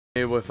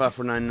Hey, boy,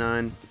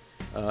 5499,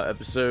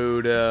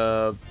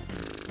 episode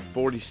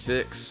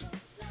 46.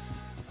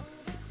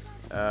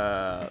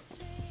 Let's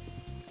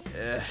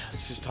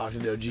just talk to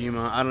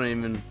Dojima. I don't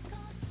even.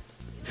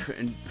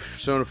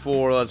 Persona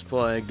 4, let's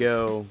play.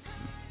 Go.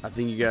 I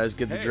think you guys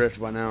get the drift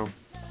by now.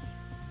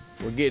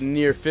 We're getting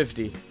near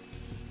 50.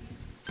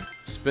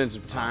 Spend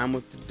some time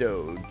with the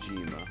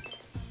Dojima.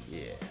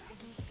 Yeah.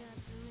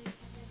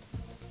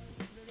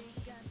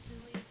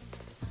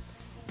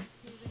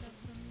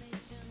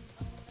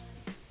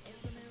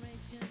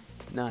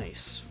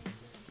 Nice.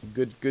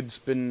 Good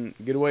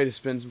way to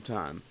spend some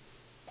time.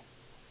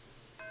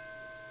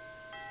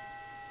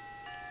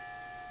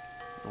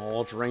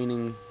 Oh, it's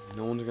raining.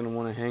 No one's gonna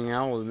want to hang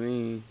out with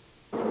me.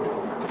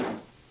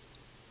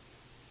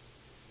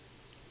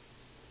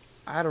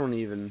 I don't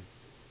even.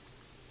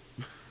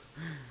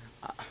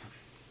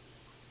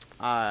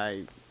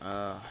 I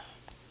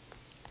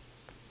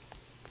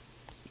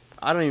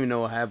don't even know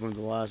what happened with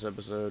the last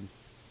episode.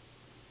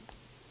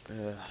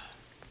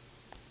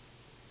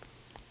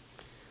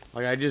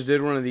 Like, I just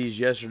did one of these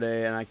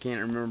yesterday, and I can't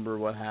remember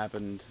what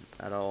happened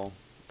at all.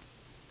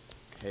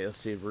 Okay, let's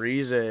see.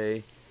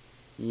 Rize.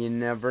 You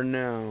never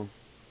know.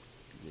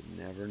 You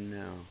never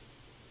know.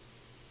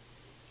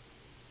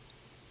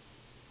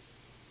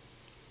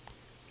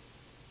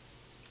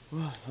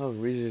 Oh,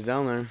 Rize's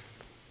down there.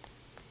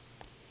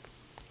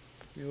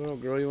 Hey, what up,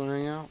 girl? You want to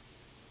hang out?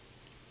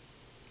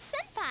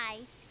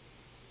 Senpai!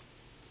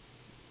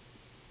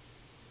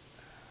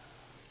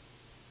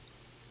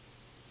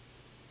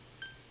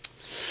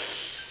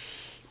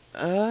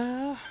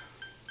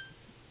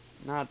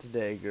 Not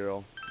today,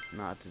 girl.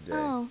 Not today.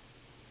 Oh.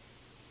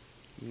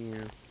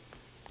 Yeah.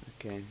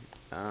 Okay.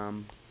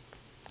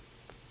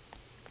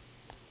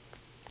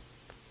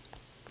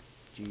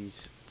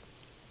 Jeez.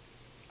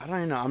 I don't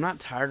even know. I'm not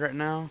tired right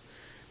now,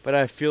 but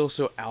I feel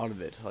so out of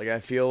it. Like, I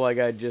feel like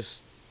I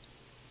just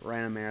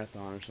ran a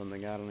marathon or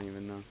something. I don't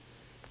even know.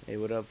 Hey,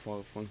 what up,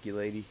 funky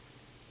lady?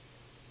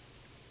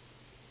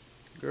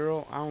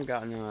 Girl, I don't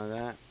got none of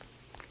that.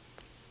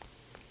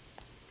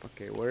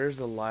 Okay, where's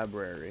the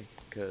library?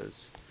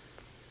 Because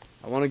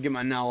I want to get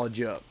my knowledge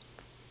up.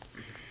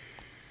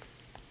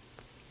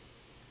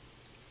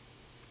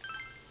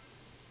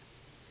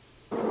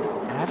 And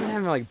I've been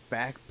having like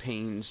back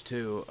pains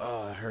too.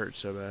 Oh, it hurts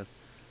so bad.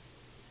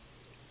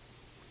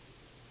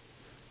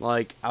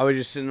 Like, I was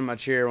just sitting in my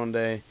chair one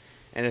day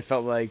and it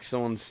felt like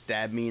someone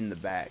stabbed me in the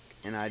back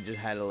and I just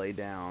had to lay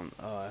down.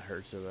 Oh, it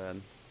hurts so bad.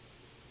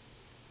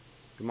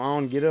 Come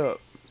on, get up.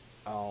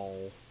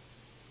 Oh,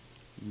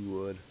 you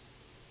would.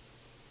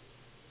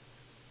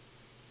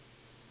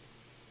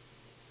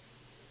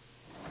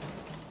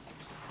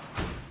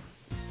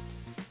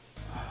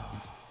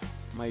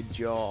 My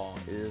jaw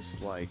is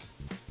like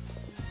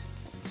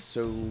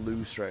so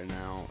loose right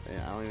now,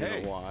 and I don't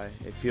even know why.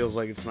 It feels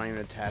like it's not even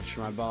attached to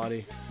my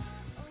body.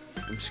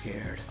 I'm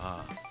scared.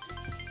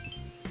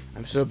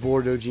 I'm so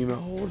bored, Dojima.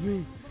 Hold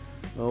me.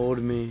 Hold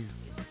me.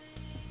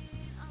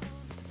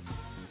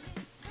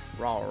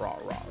 Raw, raw,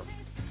 raw.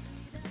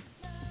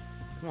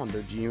 Come on,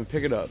 Dojima.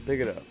 Pick it up. Pick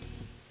it up.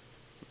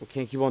 We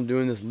can't keep on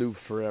doing this loop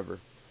forever.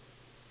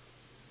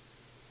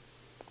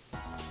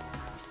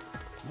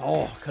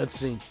 Oh,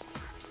 cutscene.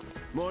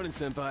 Morning,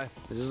 senpai.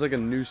 Is this like a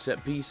new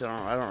set piece?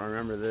 I don't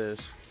remember this.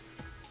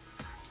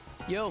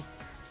 Yo.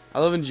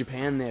 I love in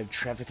Japan they have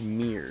traffic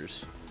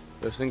mirrors.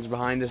 Those things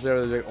behind us there,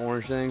 those like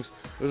orange things,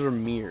 those are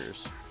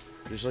mirrors.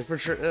 Just like for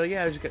sure,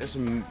 yeah, I just got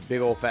some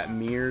big old fat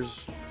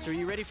mirrors. So are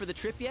you ready for the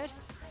trip yet?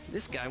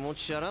 This guy won't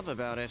shut up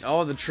about it.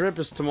 Oh, the trip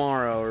is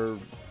tomorrow or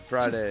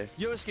Friday.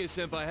 Yosuke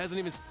senpai hasn't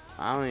even.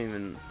 I don't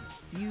even.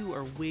 You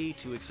are way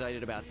too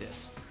excited about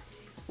this.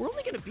 We're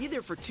only gonna be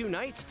there for 2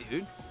 nights,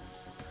 dude.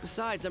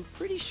 Besides, I'm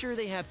pretty sure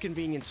they have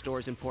convenience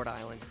stores in Port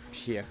Island.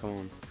 Yeah, come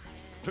on.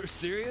 You're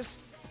serious?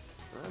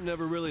 I've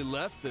never really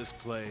left this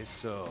place,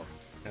 so...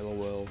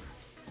 LOL.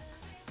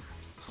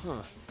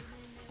 Huh.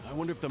 I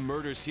wonder if the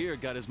murders here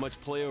got as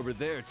much play over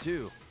there,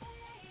 too.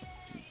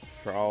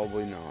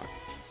 Probably not.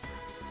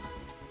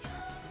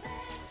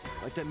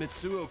 Like that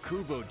Mitsuo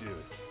Kubo dude.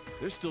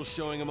 They're still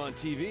showing him on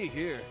TV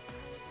here.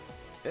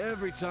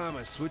 Every time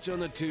I switch on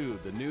the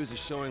tube, the news is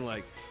showing,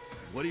 like,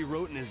 what he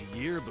wrote in his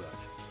yearbook.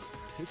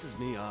 Pisses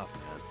me off,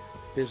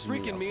 man.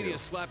 Freaking media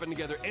slapping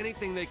together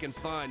anything they can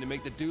find to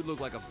make the dude look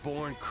like a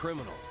born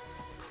criminal.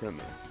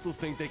 Criminal. People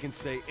think they can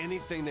say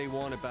anything they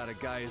want about a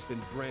guy who's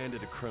been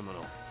branded a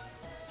criminal.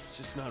 It's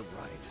just not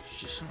right. It's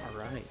just not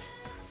right.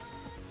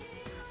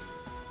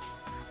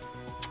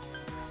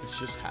 It's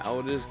just how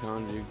it is,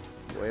 Kanji.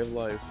 Way of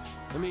life.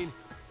 I mean,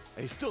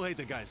 I still hate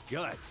the guy's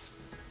guts,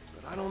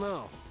 but I don't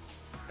know.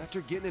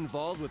 After getting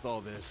involved with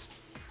all this,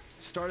 I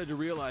started to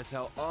realize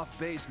how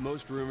off-base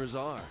most rumors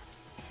are.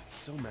 It's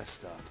so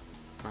messed up.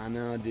 I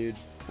know, dude.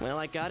 Well,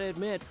 I gotta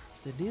admit,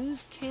 the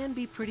news can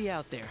be pretty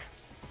out there.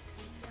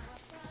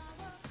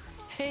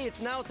 Hey, it's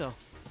Naoto.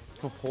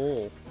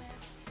 Oh.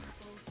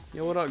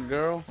 Yo, what up,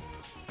 girl?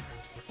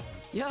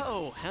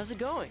 Yo, how's it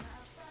going?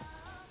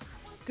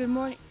 Good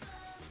morning.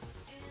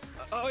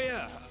 Oh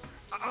yeah,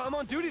 I'm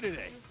on duty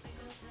today.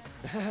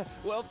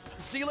 Well,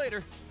 see you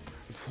later.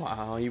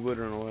 Wow, he would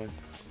run away.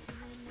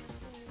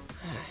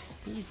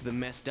 He's the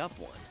messed up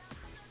one.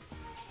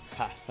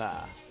 Ha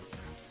ha.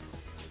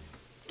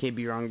 Can't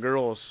be around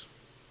girls,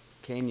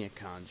 can ya,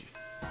 Kanji?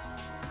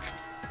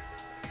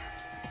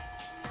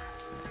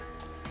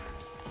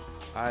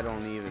 I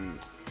don't even.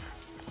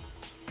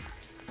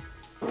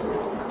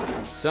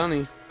 It's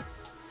sunny,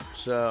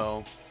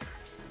 so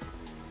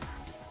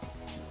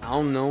I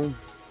don't know.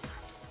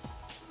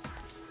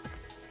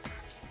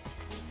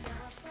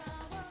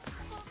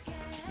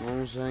 You know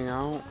what I'm saying?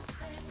 I don't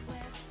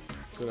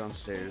go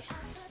downstairs.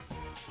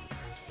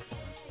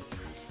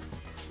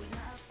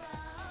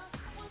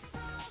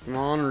 Come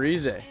on,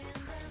 Rize.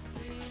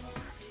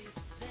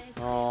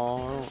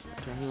 Oh,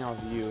 I can't hang out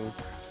with you.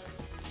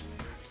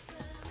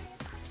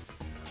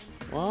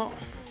 Well,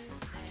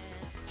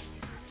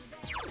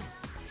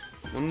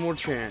 one more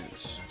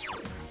chance.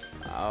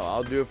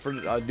 I'll do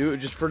it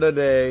just for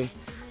today,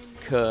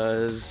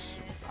 cause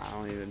I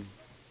don't even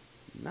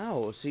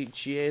know. See,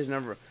 Chie is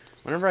never.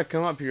 Whenever I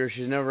come up here,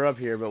 she's never up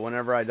here, but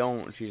whenever I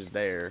don't, she's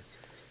there.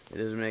 It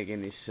doesn't make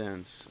any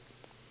sense.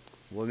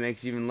 What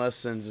makes even less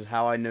sense is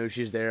how I know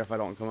she's there if I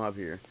don't come up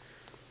here.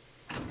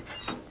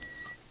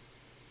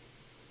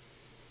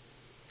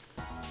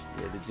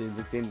 Yeah,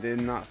 they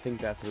did not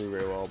think that through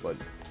very well, but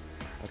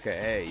okay.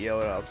 Hey, yo,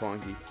 what up,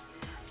 Funky?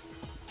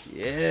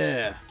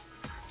 Yeah.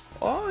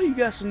 Oh, you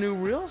got some new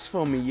reels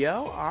for me,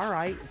 yo. All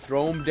right,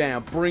 throw them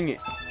down, bring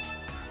it.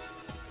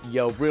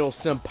 Yo, Real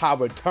Senpai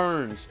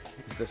Returns.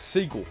 It's the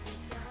sequel.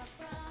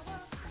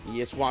 Yeah,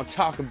 that's what I'm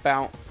talking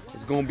about.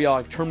 It's gonna be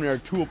like Terminator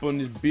 2 up on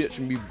this bitch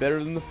and be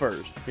better than the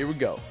first. Here we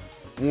go.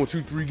 1,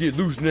 2, 3, get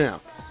loose now.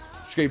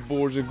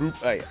 Skateboards in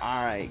Group A.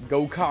 Alright,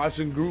 go-karts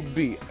in Group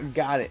B.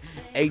 Got it.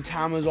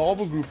 8-timers all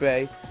in Group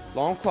A.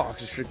 Long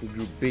clocks is strictly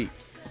Group B.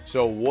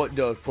 So what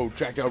does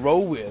Protractor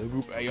roll with?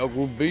 Group A or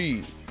Group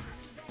B?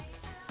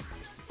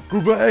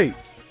 Group A!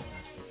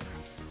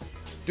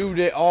 Dude,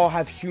 they all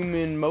have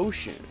human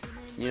motion.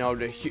 You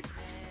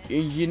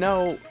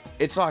know,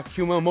 it's like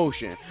human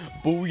motion.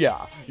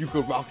 Booyah! You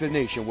could rock the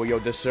nation with your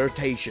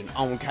dissertation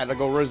on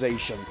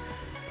categorization.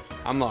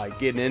 I'm like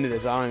getting into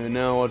this. I don't even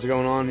know what's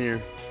going on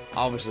here.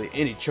 Obviously,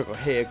 any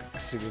chucklehead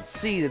could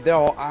see that they're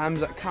all items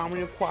that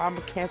commonly require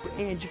mechanical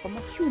energy from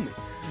a human.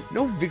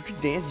 No victory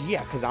dance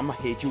yet, cause I'ma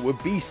hit you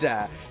with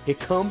B-side. Here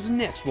comes the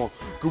next one.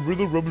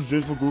 Gorilla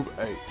represents for Group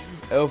A.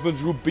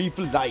 Elephants Group B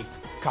for life.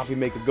 Coffee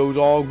maker goes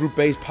all Group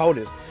A's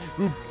powders.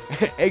 Group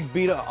Egg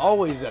beater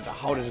always at the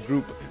hottest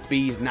Group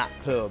B's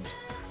nightclubs.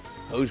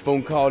 Whose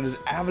phone call does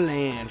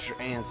Avalanche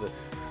answer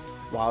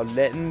while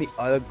letting the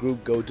other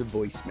group go to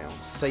voicemail?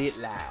 Say it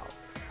loud.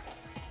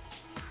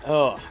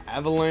 Oh,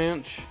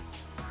 Avalanche.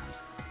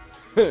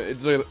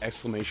 It's like an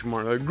exclamation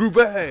mark, like Group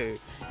A,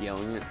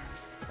 yelling it.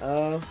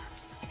 I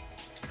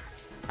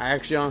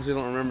actually honestly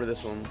don't remember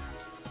this one.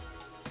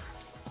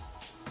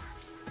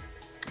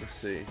 Let's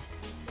see.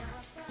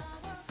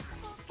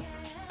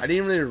 I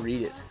didn't really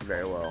read it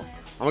very well.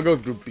 I'm gonna go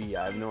with Group B.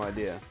 I have no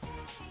idea.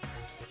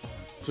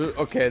 So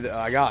okay,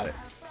 I got it.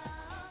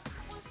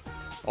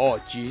 Oh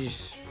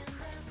jeez.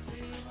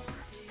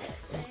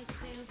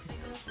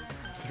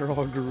 They're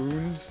all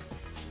Garoons.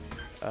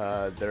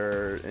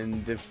 They're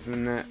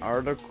indefinite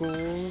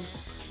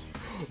articles.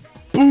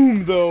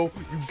 Boom, though.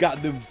 You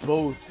got them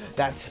both.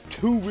 That's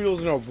 2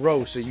 reels in a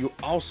row, so you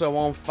also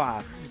on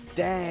 5.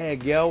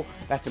 Dang, yo.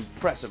 That's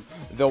impressive.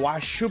 Though I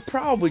should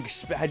probably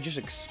just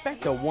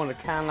expect a one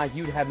kind like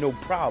you'd have no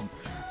problem.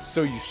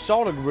 So you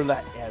saw the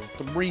gorilla as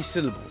 3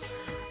 syllables.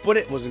 But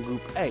it was in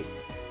Group A.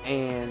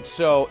 And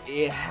so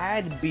it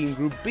had to be in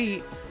Group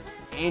B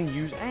and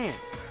use and.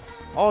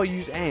 All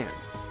use and.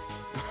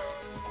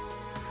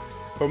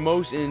 For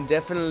most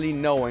indefinitely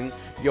knowing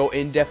your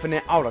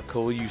indefinite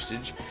article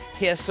usage,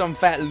 here's some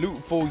fat loot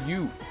for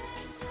you.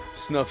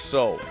 Snuff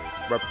Soul.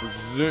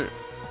 Represent.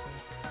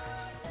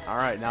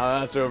 Alright, now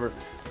that's over.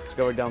 Let's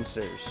go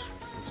downstairs.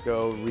 Let's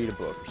go read a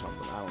book or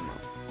something. I don't know.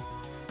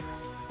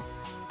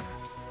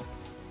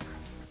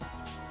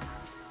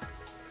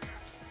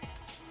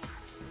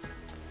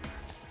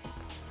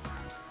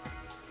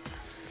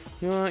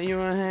 You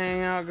wanna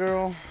hang out,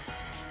 girl?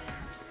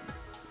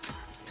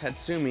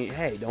 Tatsumi,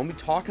 hey, don't be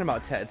talking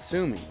about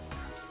Tatsumi.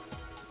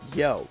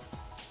 Yo.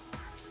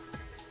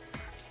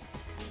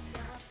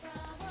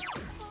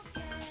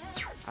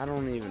 I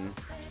don't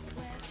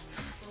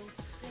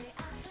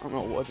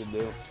know what to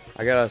do.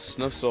 I got a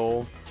Snuff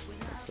Soul.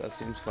 That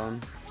seems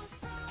fun.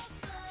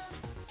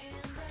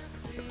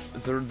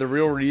 The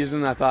real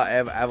reason I thought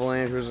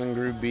Avalanche was in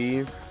Group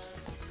B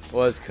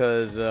was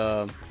because,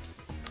 I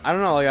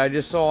don't know, like I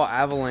just saw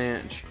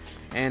Avalanche,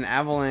 and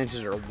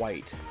avalanches are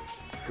white.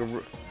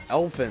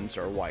 Elephants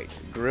are white.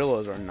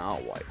 Gorillas are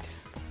not white.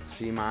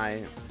 See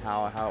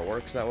how it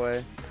works that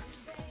way?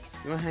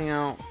 You wanna hang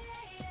out?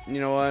 You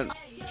know what?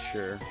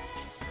 Sure.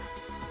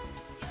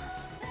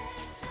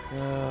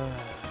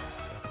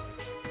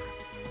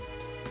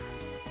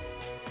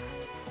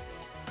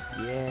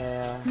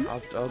 Yeah,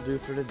 I'll do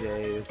for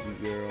today with you,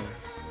 girl.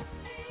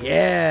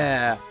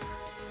 Yeah!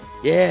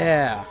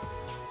 Yeah!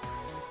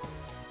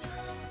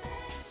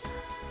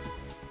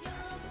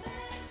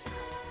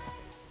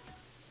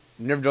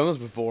 never done this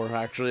before,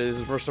 actually. This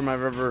is the first time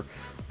I've ever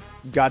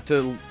got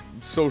to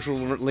Social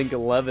Link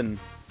 11.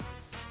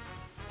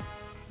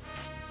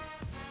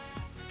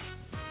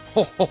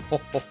 I'm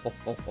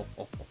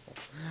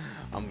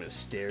gonna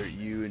stare at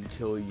you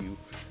until you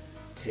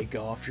take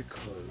off your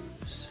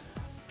clothes.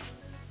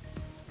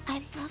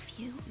 I love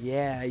you.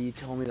 Yeah, you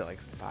told me that like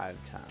 5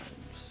 times.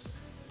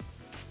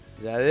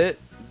 Is that it?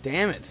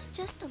 Damn it.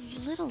 Just a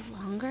little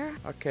longer.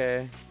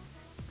 Okay.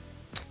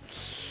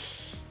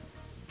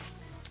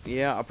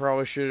 Yeah, I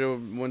probably should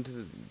have went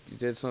to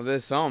did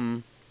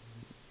something.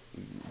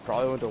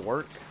 Probably went to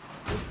work.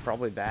 It's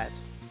probably that.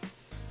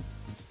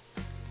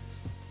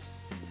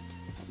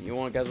 You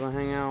guys want to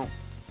hang out?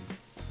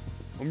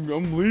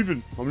 I'm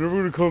leaving. I'm never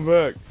gonna come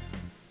back.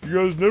 You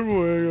guys never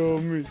want to hang out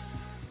with me.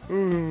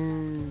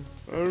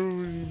 I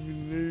don't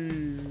even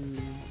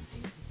leave.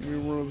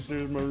 I'm gonna run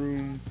upstairs to my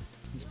room.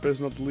 It's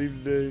best not to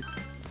leave today.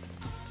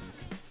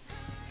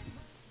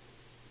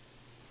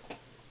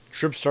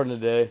 Trip starting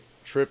today.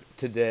 Trip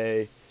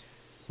today.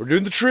 We're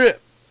doing the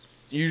trip.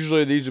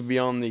 Usually these would be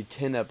on the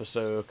 10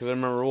 episode because I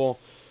remember, well,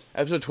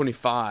 episode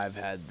 25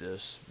 had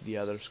the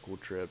other school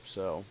trip,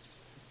 so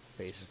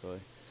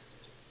basically.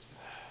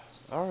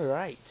 All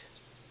right.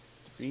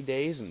 3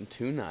 days and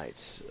 2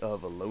 nights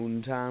of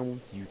alone time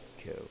with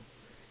Yukiko.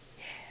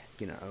 Yeah,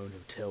 get our own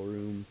hotel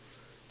room.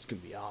 It's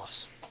gonna be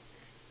awesome.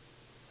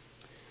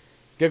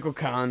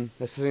 Gekko-kan,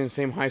 that's the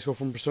same high school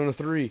from Persona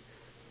 3.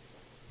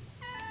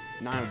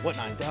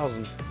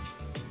 9,000?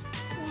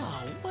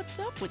 Whoa, what's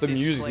up with The this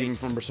music's place? even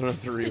from Persona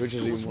 3, This which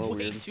is even school's more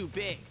way weird. too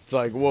big. It's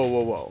like,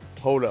 whoa,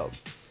 hold up.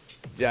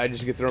 Yeah, I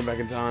just get thrown back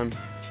in time.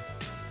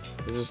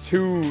 This is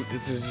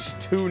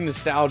just too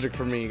nostalgic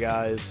for me,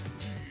 guys.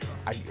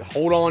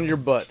 Hold on to your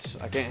butts.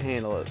 I can't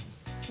handle it.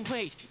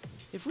 Wait,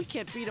 if we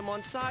can't beat him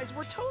on size,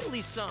 we're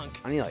totally sunk.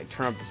 I need to like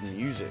turn up this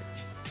music.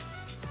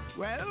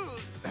 Well,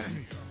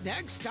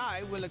 next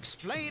I will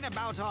explain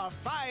about our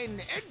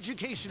fine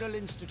educational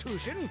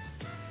institution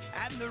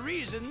and the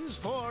reasons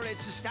for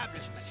its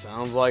establishment.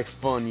 Sounds like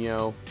fun,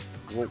 yo.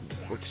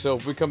 So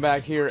if we come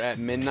back here at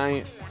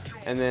midnight,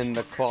 and then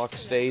the clock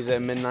stays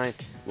at midnight,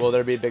 will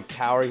there be a big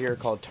tower here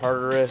called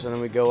Tartarus, and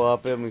then we go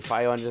up it and we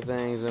fight a bunch of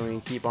things, and we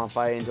keep on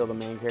fighting until the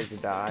main character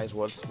dies?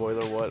 What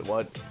spoiler?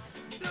 What?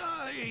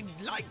 I'd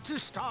like to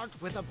start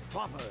with a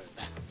proverb.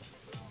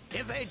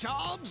 If a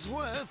job's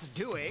worth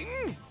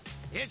doing,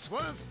 it's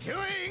worth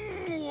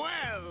doing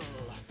well.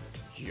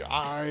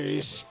 I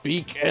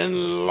speak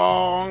in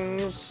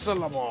long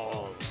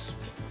syllables.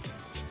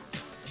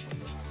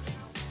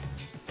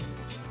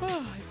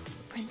 Is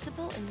this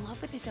principal in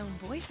love with his own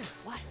voice or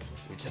what?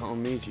 You're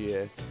telling me,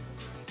 GA?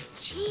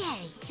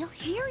 Chie, he'll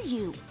hear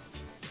you.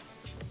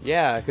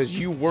 Yeah, because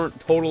you weren't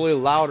totally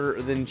louder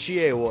than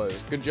Chie was.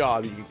 Good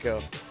job,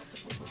 Yukiko.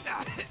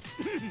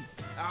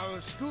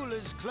 Our school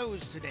is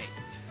closed today,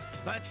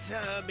 but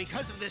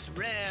because of this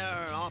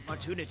rare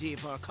opportunity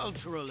for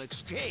cultural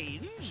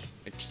exchange,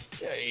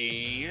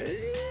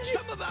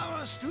 some of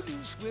our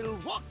students will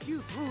walk you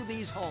through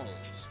these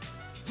halls.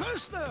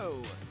 First,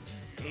 though,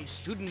 a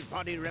student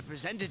body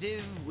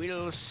representative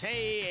will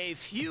say a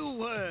few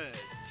words.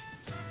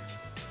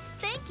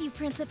 Thank you,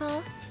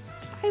 Principal.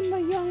 I'm a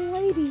young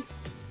lady.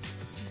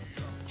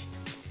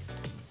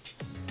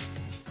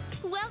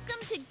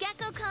 Welcome to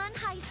Gekko-kan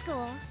High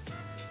School.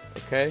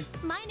 Okay.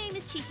 My name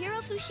is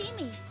Chihiro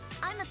Fushimi.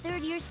 I'm a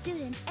third-year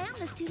student and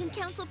the student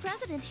council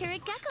president here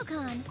at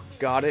Gekko-kan.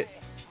 Got it.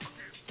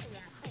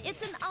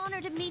 It's an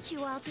honor to meet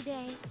you all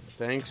today.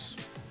 Thanks.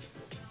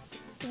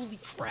 Holy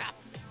crap,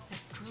 that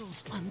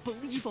girl's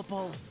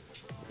unbelievable.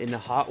 In a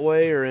hot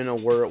way or in a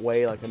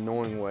way, like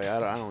annoying way?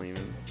 I don't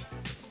even.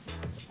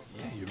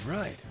 Yeah, you're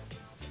right.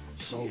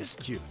 She is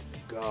cute.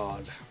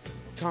 God.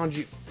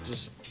 Kanji,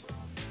 just.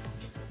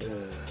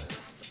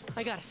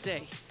 I gotta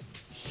say,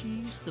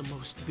 she's the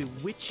most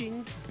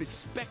bewitching,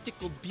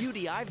 bespectacled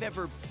beauty I've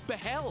ever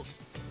beheld.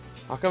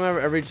 How come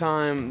every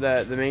time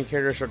that the main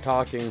characters start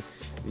talking,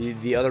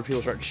 the other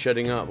people start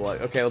shutting up?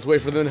 Like, okay, let's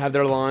wait for them to have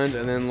their lines,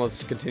 and then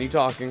let's continue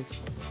talking.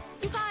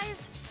 You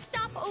guys,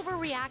 stop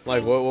overreacting.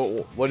 Like,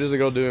 what is the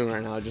girl doing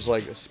right now? Just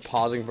like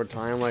pausing for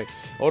time. Like,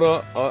 hold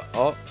up,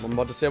 I'm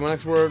about to say my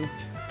next word.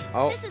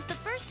 Oh, This is the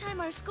first time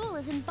our school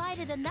has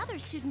invited another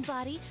student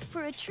body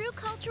for a true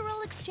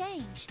cultural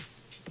exchange.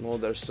 well,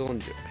 they're still in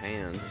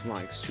Japan. It's not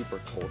like super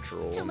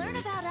cultural. To I learn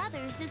mean, about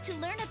others is to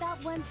learn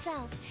about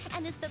oneself,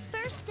 and is the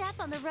first step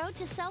on the road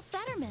to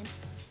self-betterment.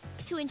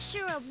 To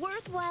ensure a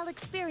worthwhile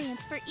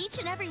experience for each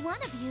and every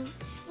one of you,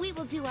 we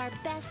will do our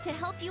best to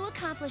help you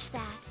accomplish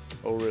that.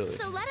 Oh, really?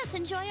 So let us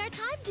enjoy our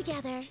time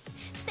together.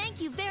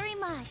 Thank you very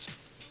much.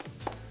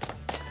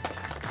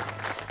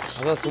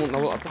 I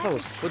thought that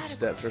was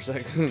footsteps for a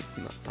second.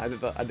 I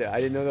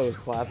didn't know that was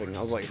clapping.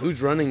 I was like,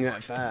 who's running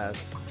that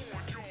fast?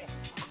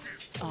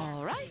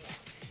 All right.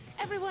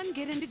 Everyone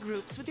get into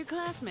groups with your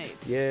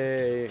classmates.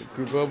 Yay,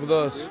 group up with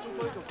us.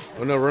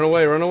 Oh no, run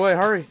away,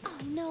 hurry. Oh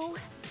no.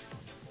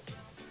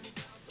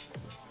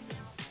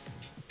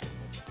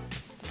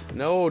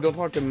 No, don't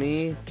talk to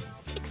me.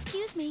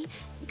 Excuse me,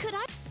 could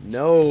I?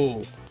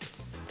 No.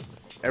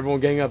 Everyone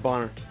gang up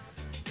on her.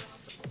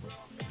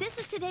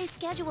 today's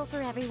schedule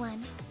for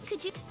everyone.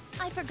 Could you...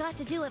 I forgot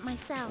to do it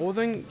myself. Well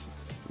then,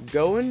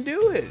 go and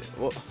do it.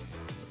 Well,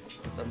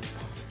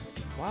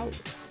 wow.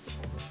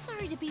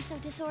 Sorry to be so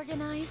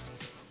disorganized.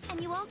 And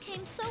you all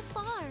came so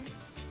far.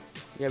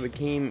 Yeah, we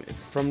came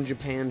from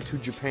Japan to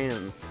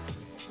Japan.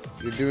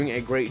 You're doing a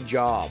great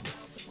job.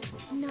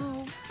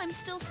 No, I'm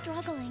still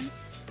struggling.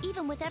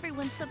 Even with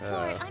everyone's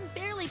support, I'm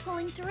barely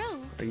pulling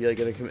through. Are you like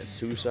gonna commit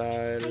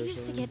suicide? I Or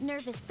used to get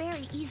nervous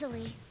very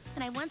easily.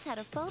 And I once had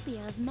a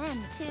phobia of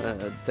men, too.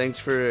 Thanks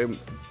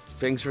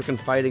for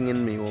confiding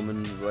in me,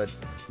 woman. But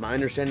my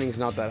understanding is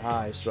not that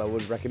high, so I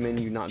would recommend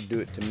you not do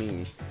it to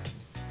me.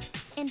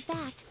 In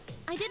fact,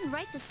 I didn't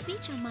write the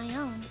speech on my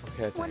own.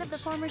 Okay, One of the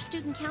thanks. former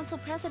student council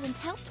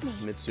presidents helped me.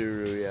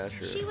 Mitsuru, yeah,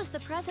 sure. She was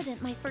the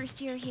president my first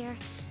year here,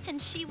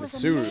 and she was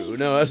Mitsuru. amazing.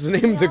 No, that's the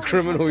name We of the always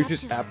criminal we looked up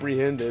just to her.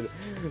 apprehended.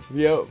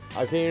 Yo,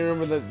 I can't even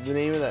remember the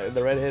name of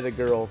the redheaded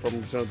girl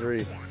from Persona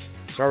 3.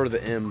 Start with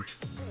the M.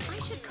 I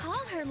should call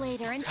her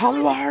later and Tell tell me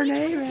her what the her speech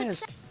name was a is.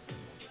 success.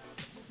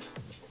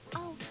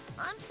 Oh,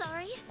 I'm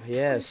sorry.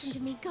 Yes.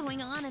 Listen to me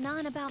going on and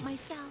on about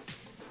myself.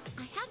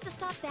 I have to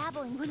stop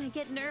babbling when I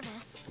get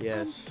nervous.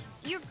 Yes.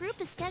 Your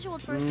group is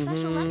scheduled for a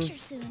special lecture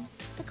soon.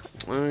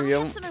 I yep.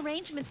 have some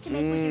arrangements to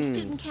make with your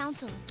student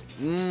council.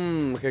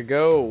 Okay,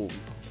 go.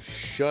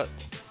 Shut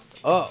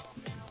up.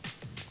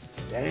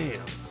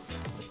 Damn.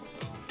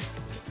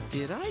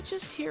 Did I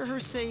just hear her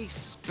say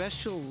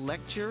special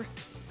lecture?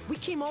 We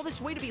came all this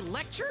way to be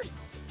lectured?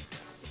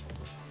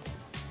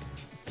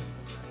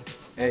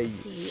 Hey,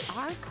 Let's see,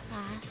 our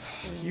class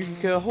is... you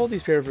can hold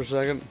these pairs for a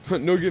second.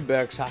 No give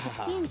backs. Ha ha It's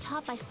ha. being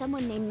taught by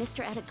someone named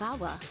Mr.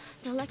 Edagawa.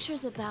 The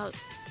lecture's about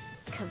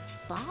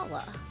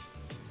Kabbalah.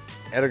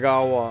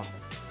 Edagawa.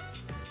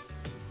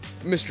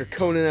 Mr.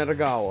 Conan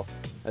Edagawa.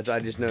 I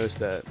just noticed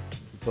that.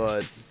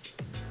 But,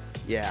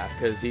 yeah,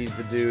 because he's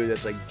the dude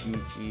that's like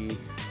geeky.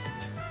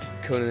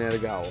 Conan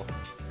Edagawa.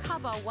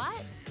 Kaba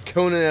what?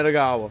 Conan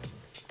Edagawa.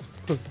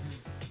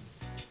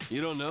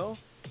 You don't know?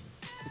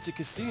 It's a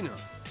casino.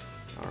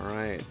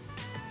 Alright.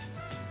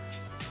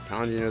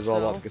 Kanji knows all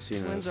about the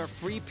casino. When's our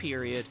free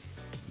period?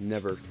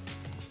 Never.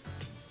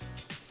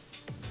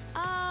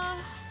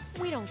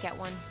 We don't get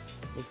one.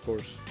 Of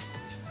course.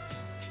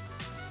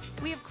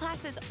 We have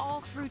classes all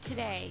through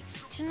today.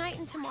 Tonight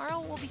and tomorrow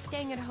we'll be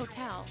staying at a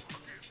hotel.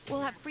 We'll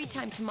have free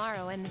time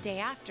tomorrow and the day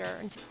after.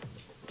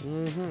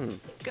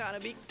 Gotta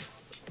be.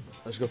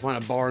 Let's go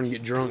find a bar and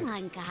get drunk. Come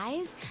on,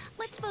 guys.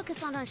 Let's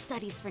focus on our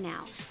studies for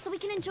now, so we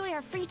can enjoy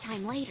our free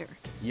time later.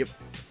 Yep.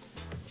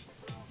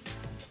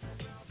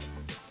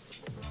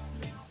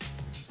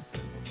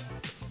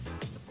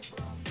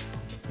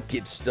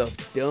 Get stuff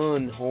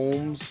done,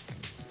 Holmes.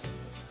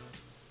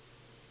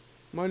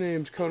 My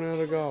name's Conan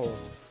Edagawa.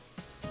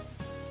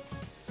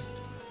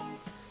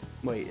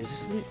 Wait, is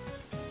this the...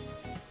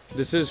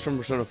 This is from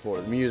Persona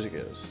 4, the music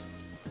is.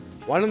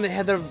 Why don't they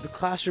have the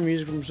classroom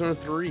music from Persona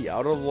 3? I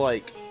would have,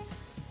 like,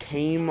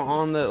 came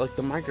on the, like,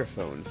 the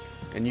microphone,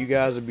 and you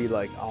guys would be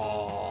like,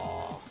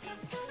 oh.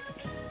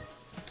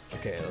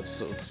 Okay,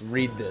 let's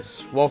read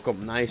this.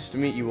 Welcome, nice to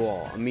meet you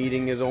all. A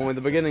meeting is only the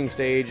beginning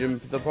stage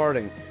and the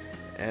parting.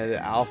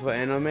 Alpha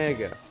and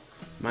Omega.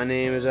 My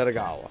name is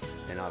Edagawa,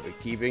 and I'll be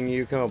keeping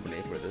you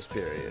company for this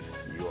period.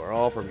 You are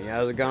all from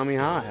Yazagami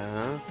High,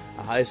 huh?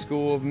 A high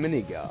school of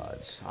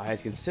mini-gods. I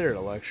had considered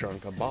a lecture on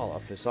Kabbalah,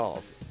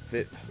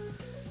 Philosophy,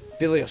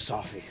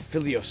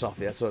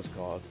 that's what it's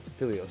called.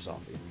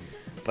 Philosophy.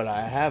 But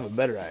I have a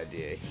better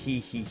idea.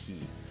 He.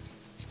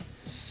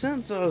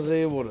 Since I was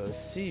able to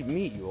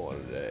meet you all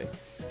today,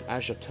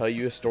 I shall tell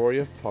you a story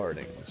of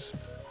partings.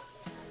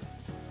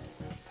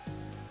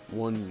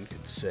 One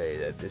could say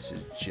that this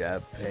is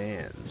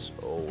Japan's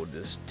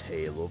oldest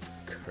tale of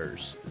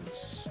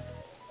curses.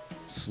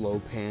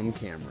 Slow pan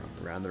camera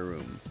around the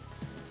room.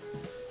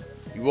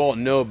 You all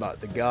know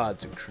about the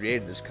gods who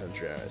created this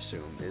country, I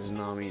assume.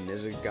 Izanami and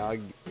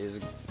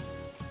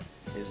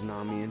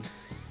Izanami and...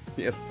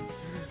 Yep.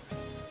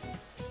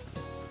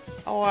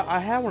 Oh, I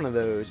have one of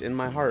those in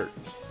my heart.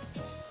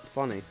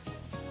 Funny.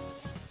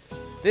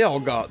 They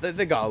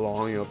got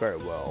along, very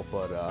well,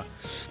 but,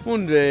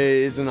 one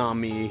day,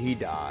 Izanami, he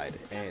died,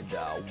 and,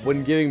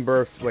 when giving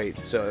birth,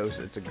 it's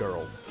a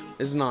girl.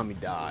 Izanami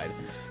died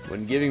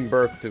when giving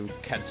birth to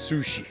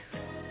Katsushi,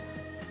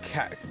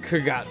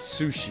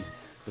 Kagatsushi,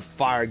 the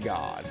fire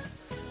god.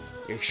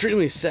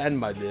 Extremely saddened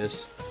by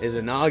this,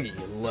 Izanagi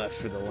left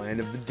for the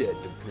land of the dead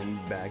to bring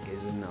back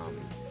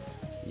Izanami.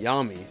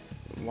 Yami.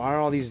 Why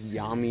are all these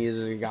Yami,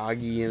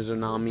 Izanagi,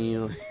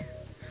 Izanami,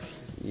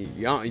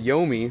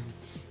 Yomi?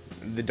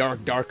 The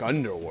dark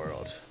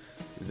underworld.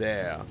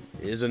 There,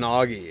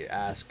 Izanagi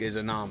asked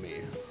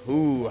Izanami,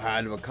 who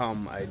had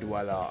become a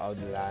dweller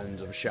of the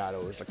lands of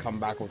shadows, to come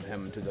back with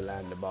him to the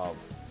land above.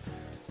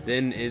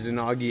 Then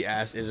Izanagi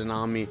asked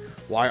Izanami,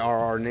 why are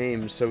our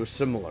names so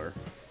similar?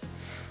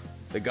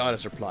 The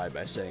goddess replied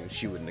by saying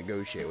she would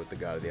negotiate with the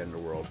god of the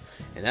underworld,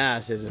 and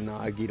asked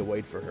Izanagi to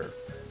wait for her.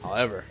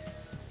 However,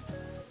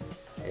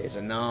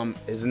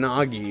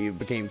 Izanagi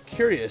became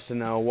curious to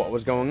know what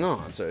was going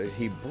on, so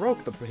he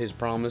broke his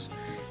promise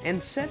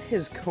and set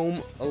his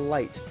comb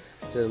alight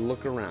to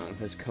look around.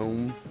 His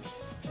comb,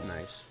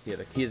 nice. He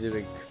has a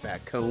big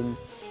fat comb.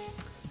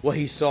 What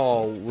he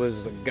saw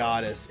was the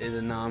goddess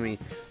Izanami,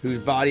 whose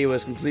body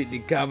was completely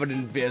covered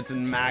in filth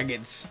and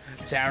maggots.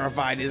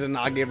 Terrified,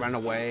 Izanagi ran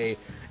away,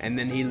 and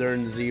then he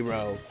learned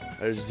Zero,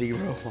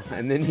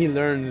 and then he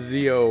learned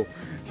Zio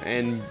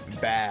and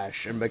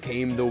Bash, and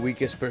became the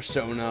weakest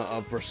persona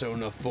of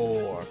Persona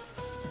 4.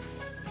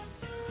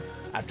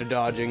 After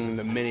dodging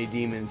the many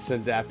demons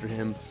sent after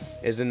him,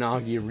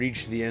 Izanagi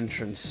reached the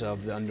entrance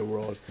of the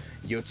underworld,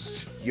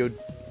 Yamotsu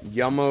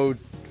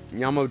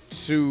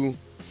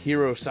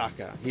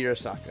Hirosaka.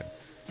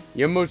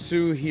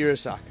 Yamotsu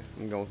Hirosaka.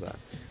 I'm going with that.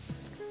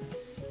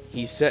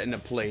 He set into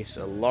place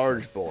a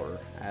large boulder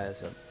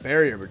as a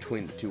barrier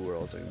between the two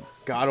worlds and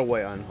got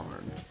away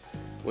unharmed.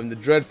 When the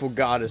dreadful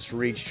goddess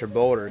reached her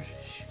boulder,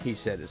 he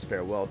said his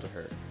farewell to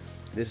her.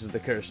 This is the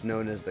curse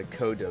known as the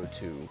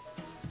Kododo.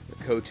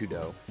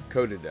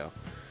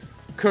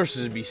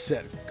 Curses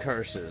beset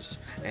curses,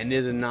 and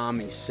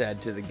Izanami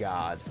said to the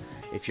god,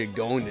 "If you're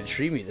going to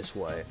treat me this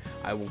way,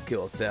 I will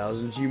kill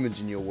 1,000 humans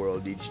in your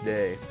world each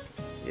day."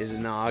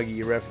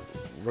 Izanagi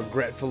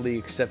regretfully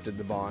accepted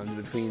the bonds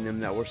between them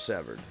that were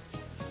severed.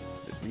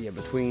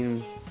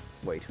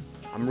 Wait,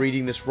 I'm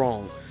reading this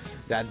wrong.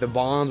 That the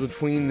bonds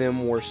between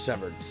them were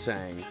severed,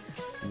 saying,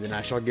 "Then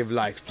I shall give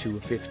life to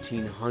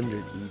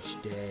 1,500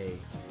 each day.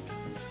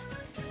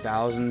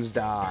 Thousands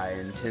die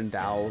and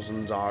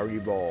 10,000s are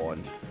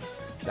reborn.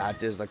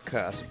 That is the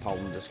curse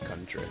upon this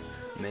country.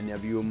 Many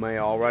of you may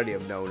already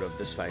have known of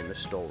this famous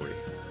story."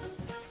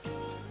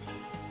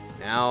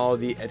 Now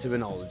the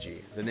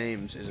etymology. The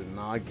names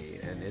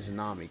Izanagi and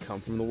Izanami come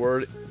from the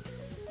word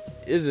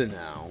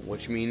Izanao,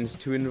 which means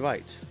to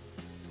invite.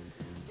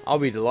 I'll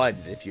be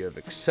delighted if you have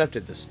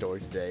accepted this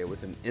story today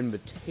with an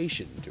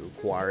invitation to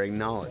acquiring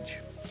knowledge.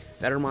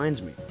 That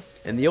reminds me,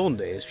 in the olden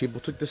days, people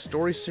took this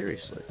story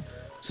seriously.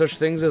 Such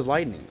things as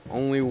lightning,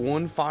 only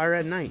one fire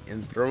at night,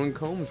 and throwing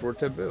combs were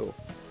taboo.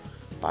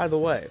 By the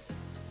way,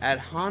 at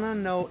Hana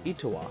no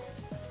Iwata,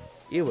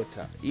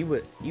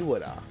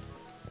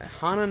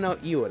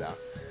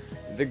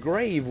 the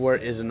grave where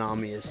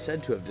Izanami is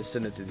said to have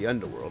descended to the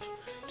underworld,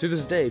 to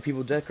this day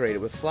people decorate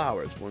it with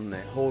flowers when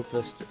they hold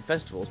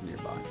festivals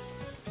nearby.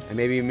 It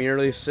may be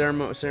merely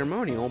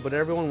ceremonial, but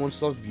everyone wants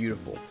to look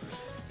beautiful.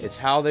 It's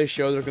how they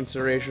show their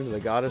consideration to the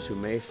goddess who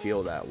may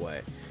feel that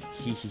way.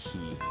 Hee hee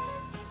hee.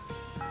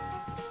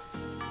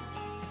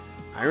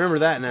 I remember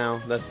that now.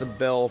 That's the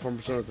bell from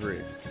Persona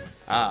 3.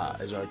 Ah,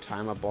 is our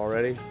time up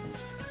already?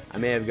 I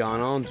may have gone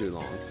on too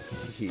long.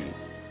 Hee.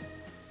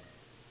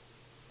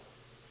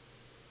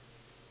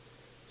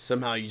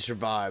 Somehow you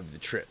survived the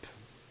trip.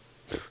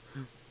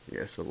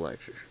 Yes, the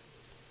lecture.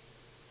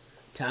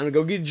 Time to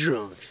go get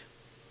drunk.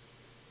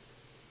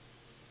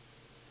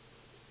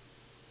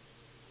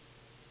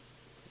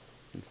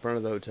 In front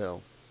of the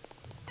hotel.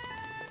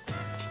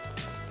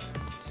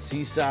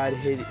 Seaside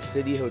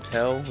City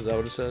Hotel, is that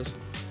what it says?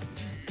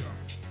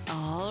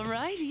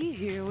 Alrighty,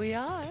 here we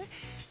are.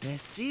 The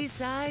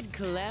Seaside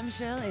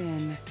Clamshell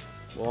Inn.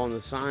 Well, on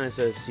the sign it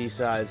says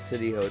Seaside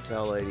City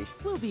Hotel, lady.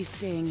 We'll be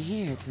staying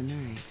here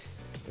tonight.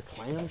 The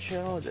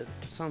clamshell? That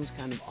sounds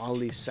kind of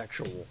oddly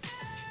sexual.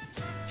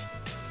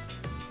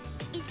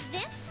 Is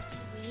this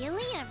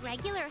really a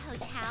regular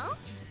hotel?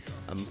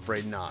 I'm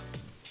afraid not.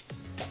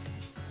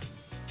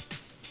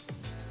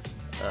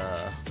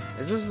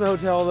 Is this the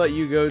hotel that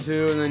you go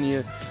to and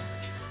then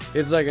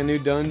it's like a new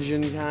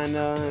dungeon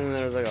kinda, and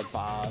there's like a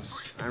boss?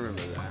 I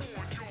remember that.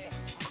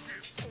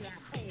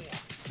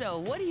 So,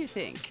 what do you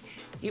think?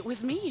 It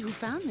was me who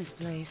found this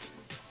place.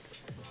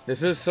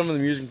 This is some of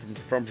the music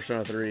from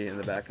Persona 3 in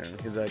the background.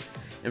 Because like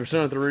in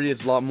Persona 3,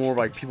 it's a lot more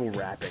like people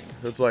rapping.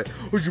 So it's like,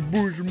 and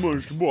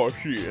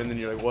then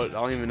you're like, what? I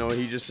don't even know what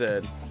he just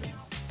said.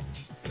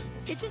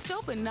 It just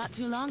opened not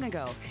too long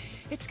ago.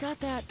 It's got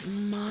that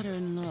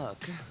modern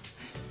look.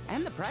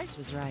 And the price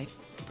was right.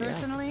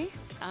 Personally,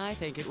 I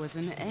think it was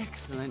an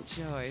excellent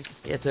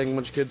choice. Yeah, taking a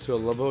bunch of kids to a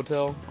love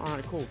hotel.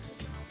 Alright, cool.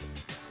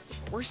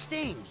 We're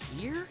staying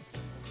here?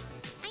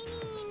 I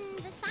mean,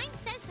 the sign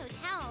says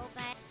hotel,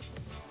 but...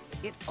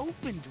 It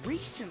opened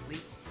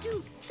recently.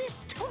 Dude,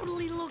 this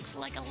totally looks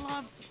like a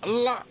love...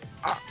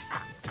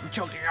 I'm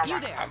choking on You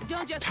there,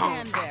 don't just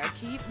stand there.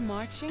 Keep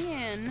marching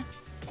in.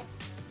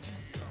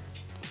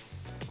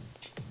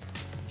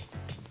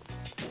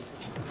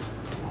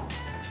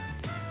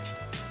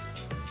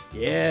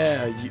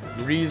 Yeah,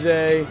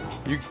 Rize,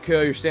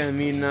 Yukiko, you're staying with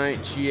me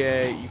tonight.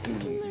 Chie, you can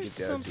Isn't go there too,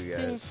 something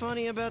guys.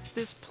 funny about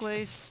this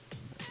place?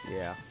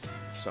 Yeah,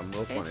 something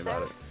real funny Is about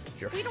there? it.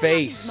 Your We don't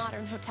face. have these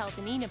modern hotels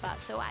in Inaba,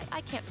 so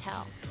I can't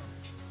tell.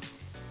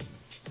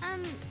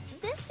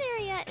 This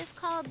area is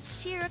called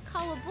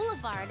Shirakawa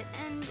Boulevard,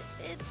 and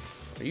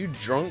it's... Are you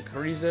drunk,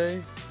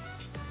 Rize?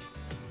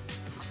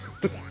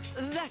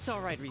 That's all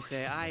right, Rise.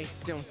 I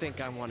don't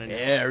think I want to know.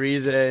 Yeah,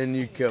 Rize and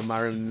Yukiko, my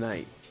room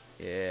tonight.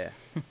 Yeah.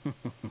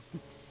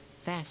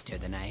 Faster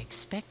than I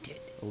expected.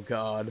 Oh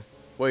God.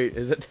 Wait,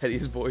 is that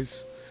Teddy's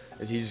voice?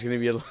 Is he just gonna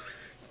be a...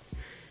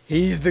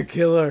 He's the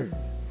killer.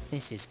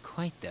 This is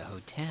quite the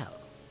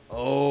hotel.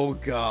 Oh,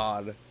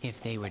 God.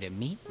 If they were to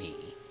meet me,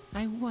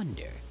 I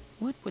wonder,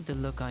 what would the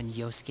look on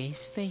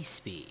Yosuke's face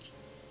be?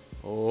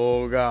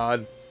 Oh,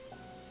 God.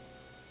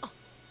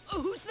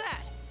 Who's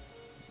that?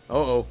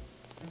 Uh-oh.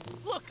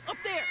 Look, up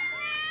there!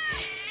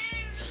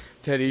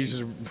 Teddy's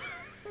just...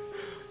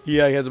 he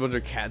has a bunch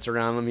of cats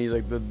around him. He's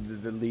like the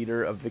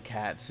leader of the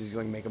cats. He's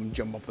like make them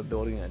jump off the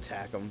building and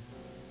attack them.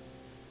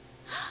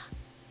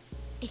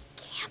 It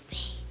can't be.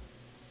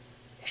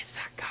 It's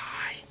that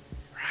guy,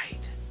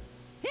 right?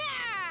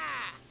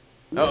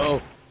 Yeah!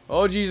 Uh-oh.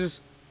 Oh, Jesus.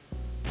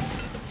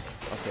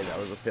 Okay, that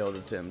was a failed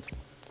attempt.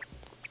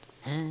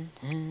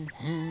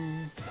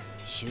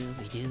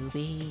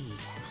 Shooby-dooby.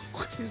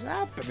 What is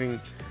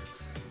happening?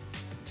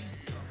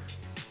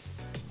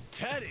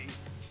 Teddy?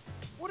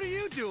 What are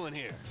you doing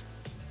here?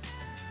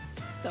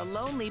 The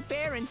lonely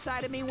bear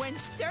inside of me went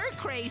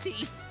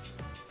stir-crazy.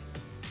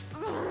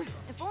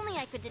 If only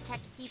I could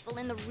detect people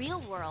in the real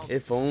world.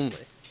 If only.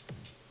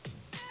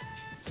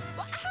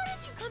 Well, how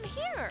did you come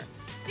here?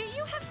 Do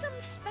you have some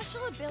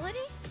special ability?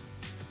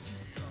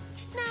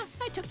 No,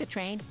 I took the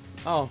train.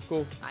 Oh,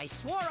 cool. I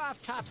swore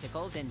off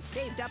Topsicles and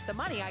saved up the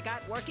money I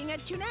got working at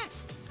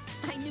Juness.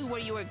 I knew where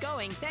you were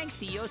going thanks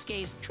to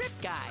Yosuke's trip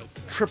guide.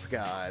 Trip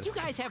guide. You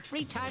guys have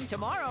free time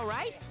tomorrow,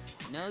 right?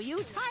 No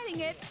use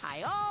hiding it.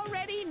 I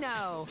already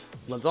know.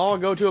 Let's all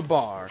go to a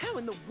bar. How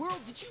in the world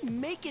did you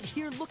make it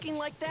here looking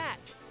like that?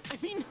 I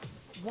mean,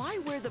 why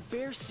wear the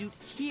bear suit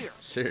here?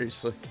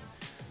 Seriously.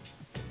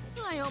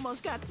 I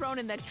almost got thrown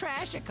in the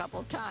trash a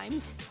couple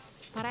times.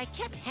 But I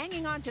kept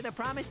hanging on to the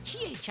promise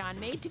Chie-chan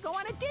made to go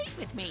on a date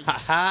with me.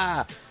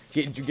 Haha.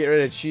 Get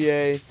rid of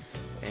Chie.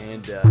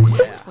 And, yeah.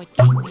 That's what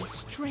gave me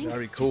strength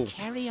That'd be cool. to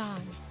carry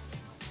on.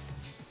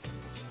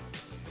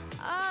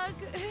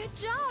 Good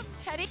job,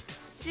 Teddy.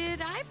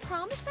 Did I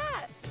promise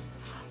that?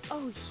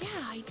 Oh, yeah,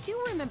 I do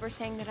remember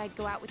saying that I'd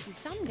go out with you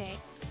someday.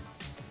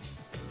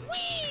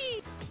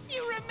 Whee!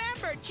 You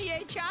remember,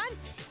 Chie-chan?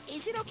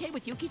 Is it okay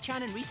with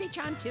Yuki-chan and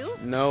Rise-chan too?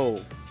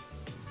 No.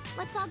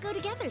 Let's all go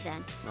together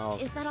then. Oh,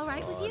 Is that all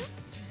right with you?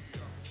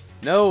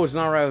 No, it's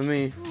not right with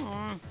me.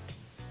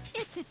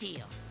 It's a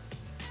deal.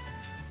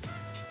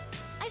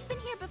 I've been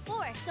here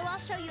before, so I'll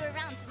show you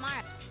around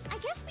tomorrow. I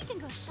guess we can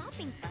go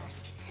shopping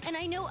first. And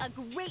I know a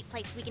great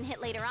place we can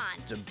hit later on.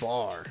 It's a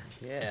bar.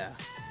 Yeah.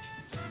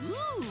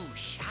 Ooh,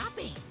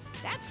 shopping.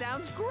 That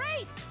sounds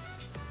great.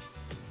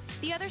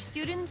 The other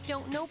students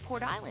don't know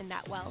Port Island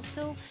that well,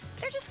 so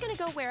they're just gonna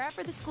go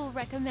wherever the school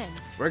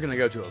recommends. We're gonna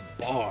go to a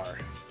bar.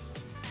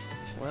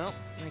 Well,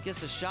 I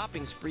guess a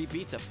shopping spree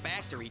beats a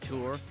factory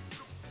tour.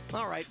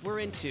 All right, we're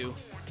in two.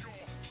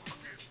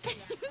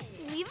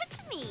 Leave it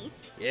to me.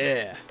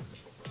 Yeah.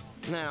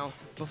 Now,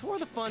 before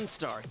the fun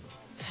starts,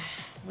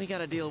 we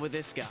gotta deal with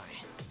this guy.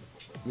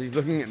 He's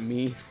looking at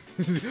me.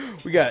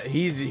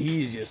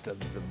 He's just the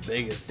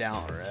biggest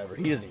downer ever.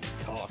 He doesn't even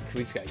talk.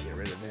 We just gotta get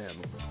rid of him.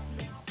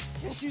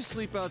 Can't you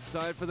sleep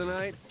outside for the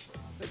night?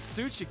 That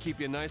suit should keep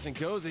you nice and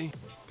cozy.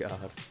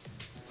 God.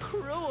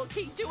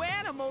 Cruelty to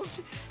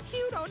animals.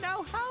 You don't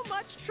know how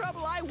much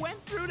trouble I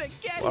went through to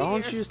get Why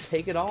don't here. you just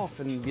take it off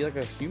and be like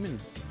a human?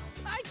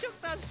 I took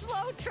the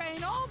slow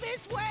train all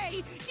this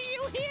way. Do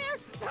you hear?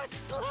 The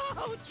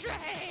slow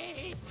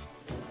train.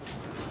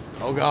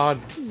 Oh God.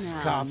 It's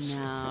No, cops.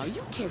 no,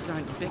 you kids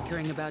aren't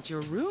bickering about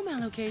your room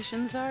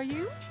allocations, are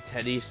you?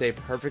 Teddy, stay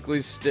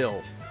perfectly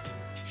still.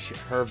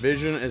 Her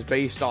vision is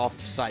based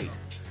off sight.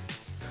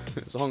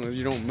 As long as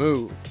you don't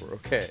move, we're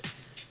okay.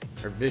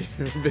 Her vision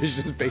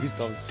is based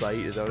off sight,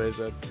 is that what I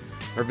said?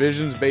 Her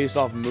vision's based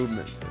off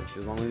movement.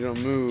 As long as you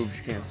don't move,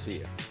 she can't see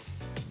it.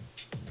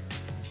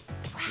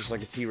 Just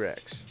like a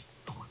T-Rex.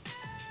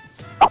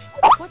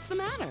 What's the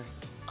matter?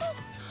 Oh,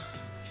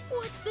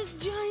 what's this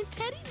giant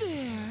teddy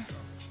bear?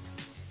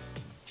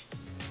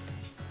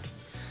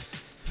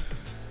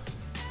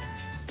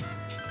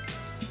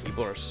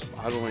 People are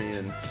swaddling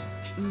in.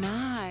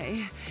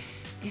 My,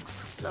 it's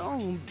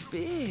so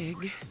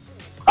big.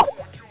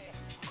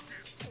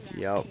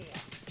 Yup.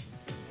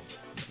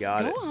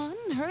 Got it. Go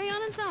on, hurry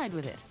on inside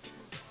with it.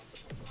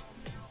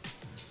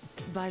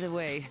 By the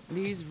way,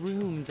 these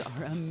rooms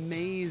are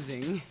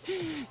amazing.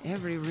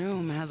 Every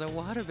room has a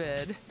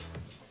waterbed.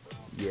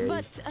 Yay.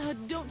 But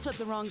don't flip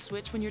the wrong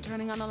switch when you're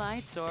turning on the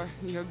lights, or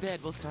your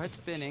bed will start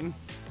spinning.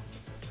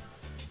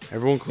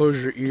 Everyone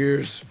close your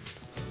ears.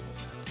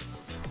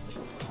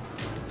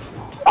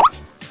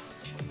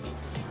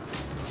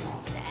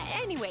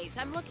 Anyways,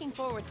 I'm looking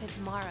forward to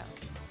tomorrow.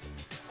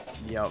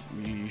 Yep,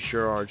 you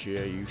sure are,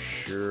 Gia. You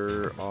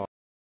sure are.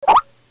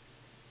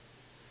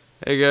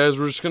 Hey guys,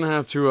 we're just gonna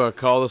have to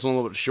call this one a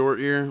little bit short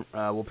here.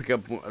 We'll pick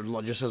up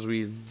just as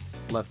we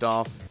left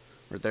off,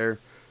 right there.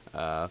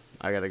 I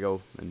gotta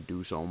go and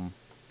do something.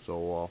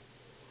 So,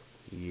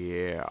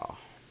 yeah.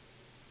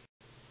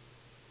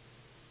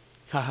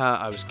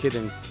 Haha, I was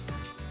kidding.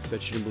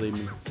 Bet you didn't believe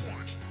me.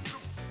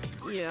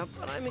 Yeah,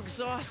 but I'm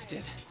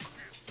exhausted.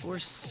 For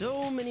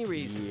so many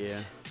reasons. Yeah.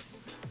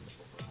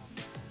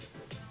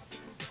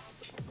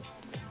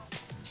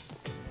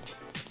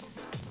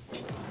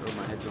 Throw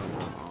my headphones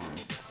on.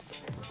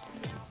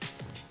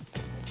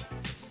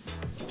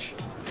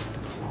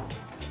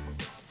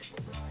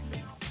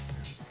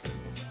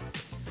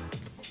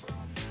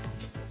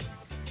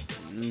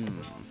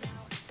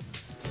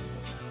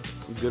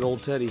 Good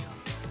old Teddy.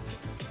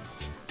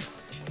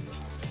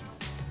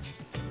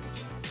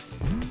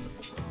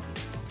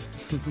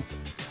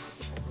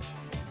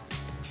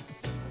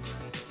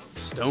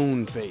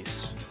 Stone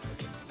face.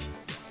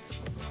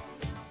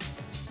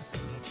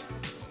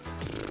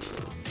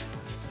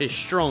 It's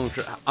strong.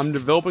 I'm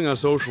developing a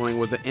social link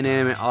with an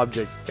inanimate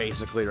object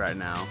basically right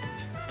now.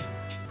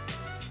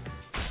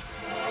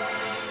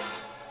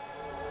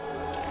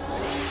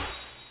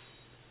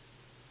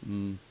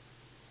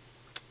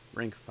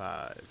 Rank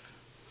 5.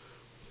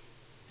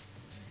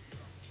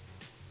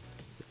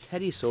 The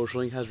Teddy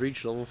social link has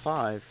reached level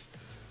 5.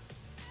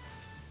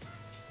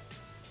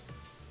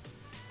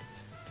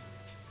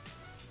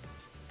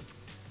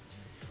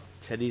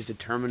 Teddy's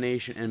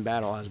determination in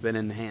battle has been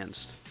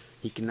enhanced.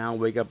 He can now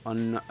wake up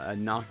a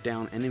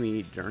knockdown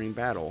enemy during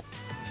battle.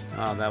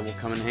 That will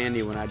come in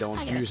handy when I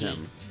don't use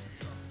him.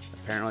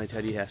 Apparently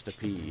Teddy has to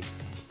pee.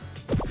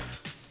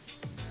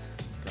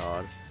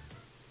 God.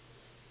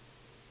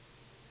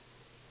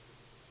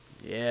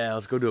 Yeah,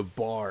 let's go to a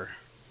bar.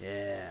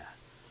 Yeah.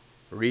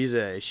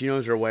 Rize, she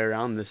knows her way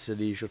around this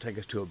city. She'll take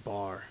us to a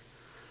bar.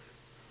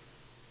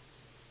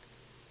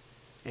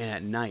 And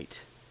at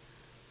night,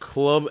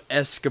 Club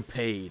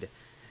Escapade.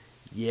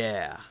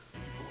 Yeah.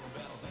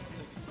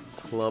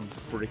 Club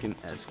freaking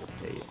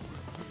Escapade.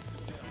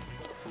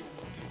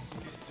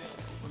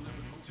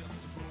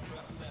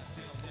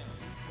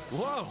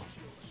 Whoa!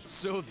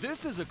 So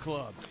this is a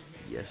club.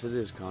 Yes, it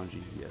is,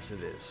 Kanji. Yes,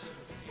 it is.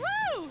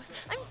 Woo!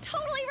 I'm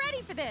totally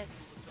ready for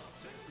this.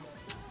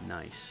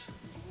 Nice.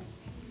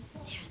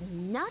 There's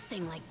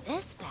nothing like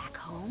this back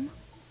home.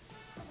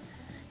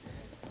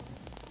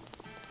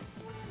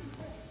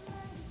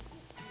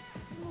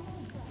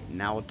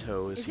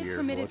 Naoto is here. Is it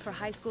permitted for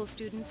high school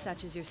students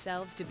such as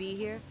yourselves to be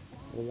here?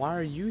 Well, why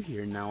are you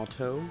here,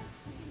 Naoto?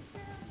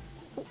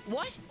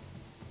 What?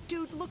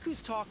 Dude, look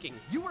who's talking.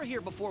 You were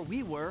here before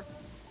we were.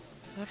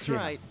 That's Yeah.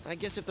 right. I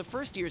guess if the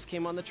first years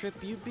came on the trip,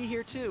 you'd be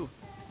here too.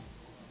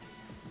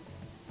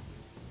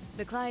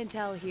 The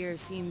clientele here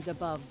seems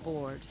above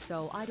board,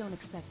 so I don't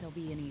expect there'll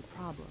be any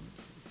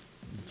problems.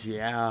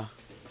 Yeah,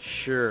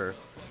 sure.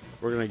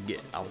 We're gonna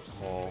get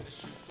alcohol.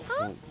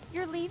 Huh? Oh,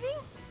 You're leaving?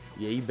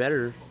 yeah, you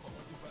better.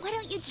 Why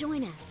don't you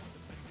join us?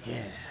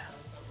 Yeah.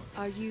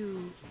 Are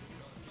you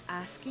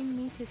asking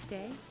me to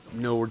stay?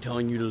 No, we're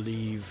telling you to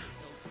leave.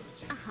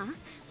 Uh-huh.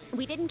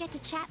 We didn't get to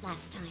chat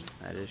last time.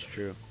 That is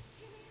true.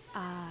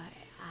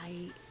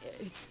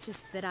 It's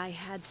just that I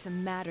had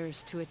some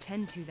matters to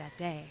attend to that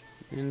day.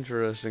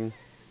 Interesting.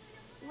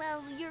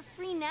 Well, you're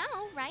free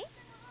now, right?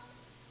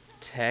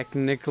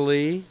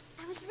 Technically.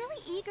 I was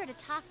really eager to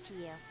talk to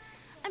you.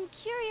 I'm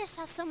curious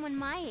how someone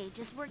my age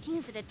is working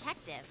as a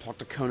detective. Talk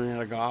to Conan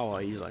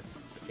Edogawa. He's like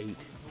 8.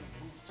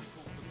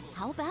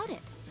 How about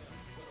it?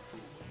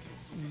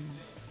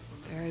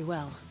 Very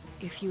well,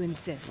 if you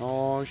insist.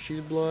 Oh,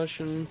 she's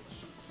blushing.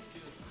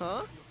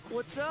 Huh?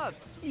 What's up?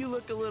 You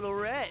look a little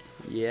red.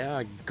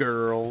 Yeah,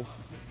 girl.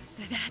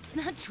 That's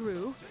not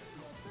true.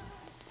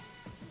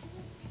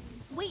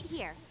 Wait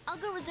here. I'll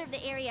go reserve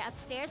the area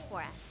upstairs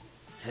for us.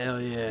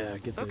 Hell yeah.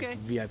 Get the Okay.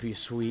 VIP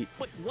suite.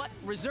 Wait, what?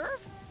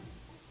 Reserve?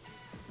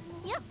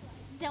 Yep.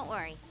 Don't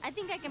worry. I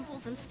think I can pull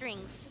some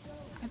strings.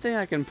 I think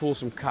I can pull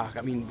some cock.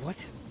 I mean,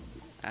 what?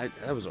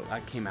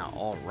 That came out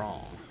all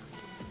wrong.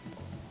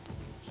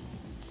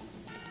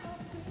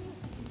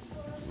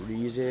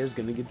 Rize is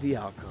gonna get the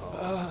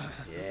alcohol.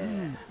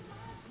 Yeah.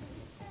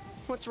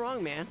 What's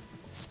wrong, man?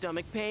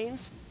 Stomach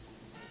pains?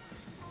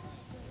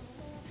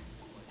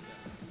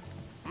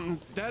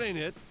 That ain't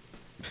it.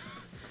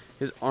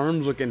 His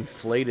arms look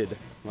inflated,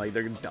 like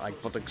they're like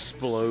about to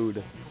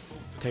explode.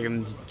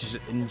 Just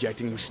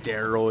injecting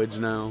steroids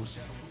now.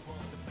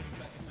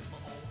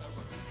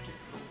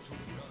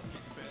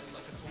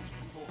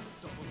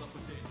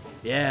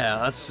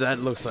 Yeah, that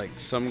looks like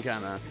some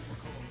kind of,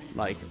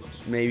 like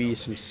maybe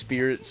some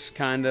spirits,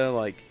 kind of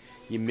like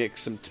you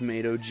mix some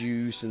tomato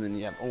juice and then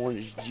you have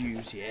orange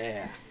juice.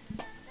 Yeah.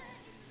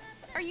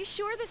 Are you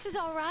sure this is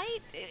all right?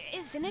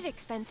 Isn't it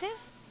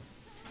expensive?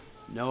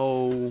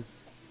 No,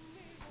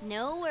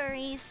 No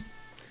worries.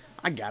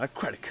 I got a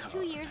credit card.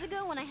 2 years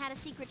ago, when I had a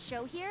secret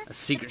show here, A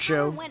secret the power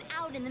show? went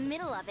out in the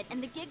middle of it,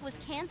 and the gig was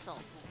canceled.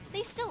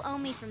 They still owe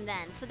me from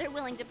then, so they're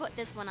willing to put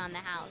this one on the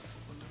house.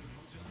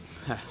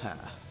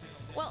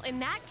 Well, in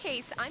that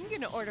case, I'm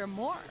gonna order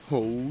more.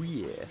 Oh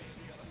yeah.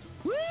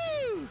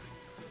 Woo!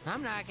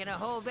 I'm not gonna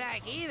hold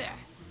back either.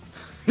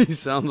 He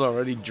sounds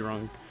already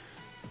drunk.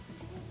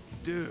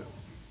 Dude,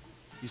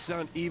 you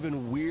sound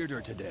even weirder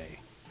today.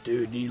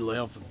 Dude, you need to lay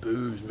off the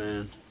booze,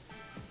 man.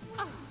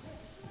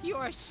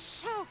 You're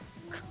so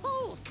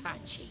cool,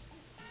 Kanji.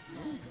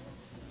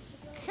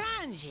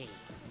 Kanji.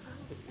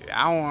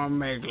 I want to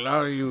make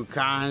love to you,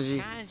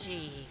 Kanji.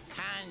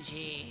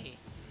 Kanji.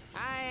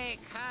 I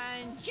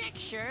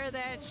conjecture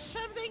that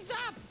something's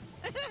up.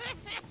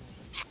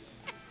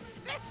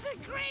 That's a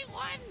great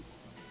one.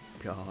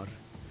 God.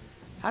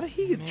 How did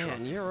he get Man,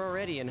 drunk? you're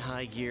already in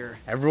high gear.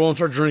 Everyone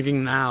start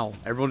drinking now.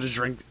 Everyone just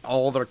drink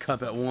all their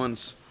cup at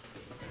once.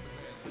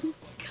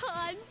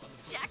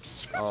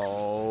 Conjecture.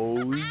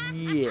 Oh,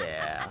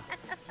 yeah.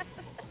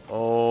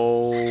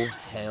 Oh,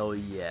 hell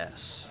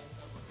yes.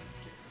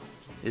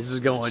 This is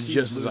going She's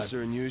just as looser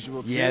than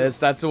usual, too. Yeah,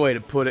 that's a way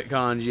to put it,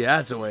 Kanji.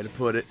 That's a way to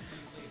put it.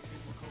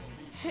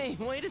 Hey,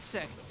 wait a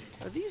sec.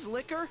 Are these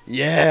liquor?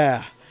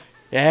 Yeah.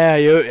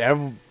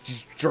 Yeah,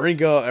 just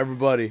drink up,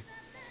 everybody.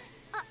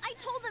 I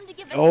told them to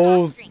give us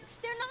Oh, soft drinks.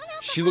 They're not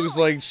alcoholic. she looks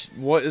like,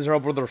 what is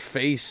up with her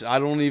face? I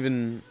don't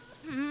even...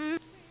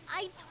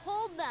 I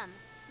told them.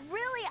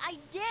 Really, I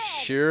did.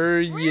 Sure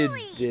you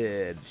Really?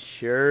 did.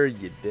 Sure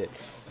you did.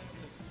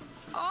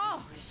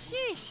 Oh,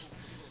 sheesh.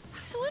 I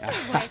was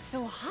wondering why it's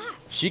so hot.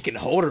 She can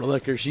hold her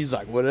liquor. She's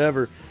like,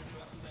 whatever.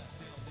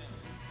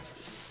 Is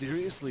this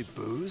seriously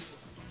booze?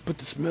 But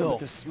the smell. But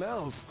the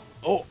smells.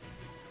 Oh.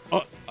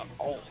 Oh.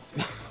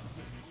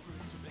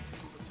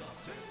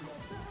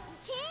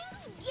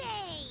 King's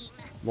Game.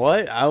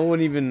 What? I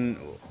wouldn't even...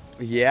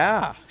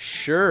 Yeah,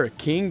 sure.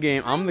 King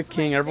game. I'm the Times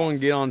king. like Everyone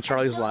this, get on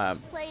Charlie's adults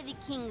lab. Play the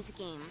King's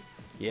Game.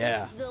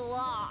 Yeah. It's the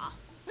law.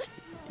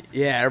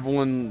 Yeah,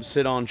 everyone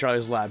sit on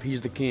Charlie's lap.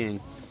 He's the king.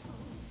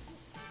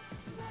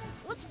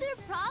 What's their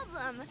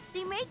problem?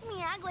 They make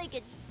me act like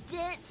a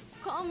ditz,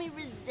 call me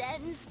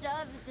Rosette and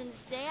stuff, and then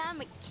say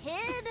I'm a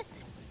kid.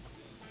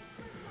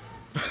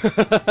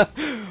 I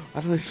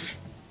don't even...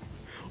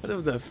 What's up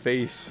with that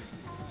face?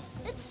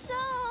 It's so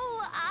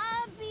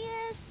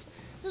obvious.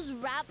 Those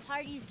rap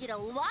parties get a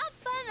lot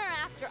funner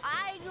after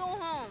I go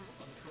home.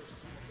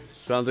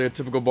 Sounds like a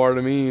typical bar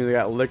to me. They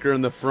got liquor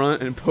in the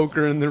front and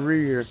poker in the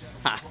rear.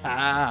 Ha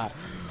ha.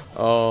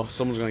 Oh,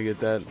 someone's gonna get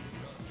that.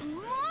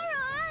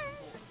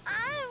 Morons!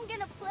 I'm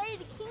gonna play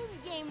the King's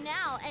Game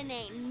now, and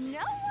ain't no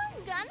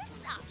one gonna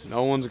stop me.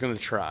 No one's gonna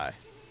try.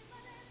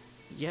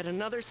 Yet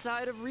another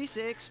side of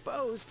Risa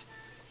exposed.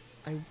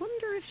 I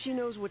wonder if she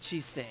knows what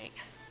she's saying.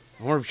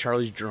 I wonder if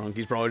Charlie's drunk.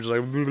 He's probably just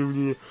like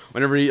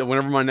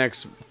whenever my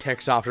next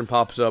text option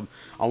pops up,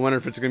 I wonder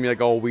if it's gonna be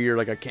like all weird,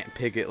 like I can't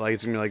pick it, like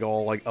it's gonna be like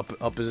all like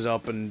up is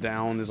up and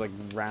down is like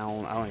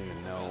round. I don't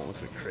even know. It's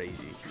gonna be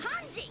crazy.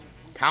 Kanji,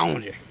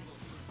 Kanji,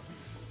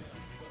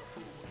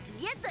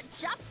 get the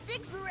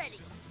chopsticks ready.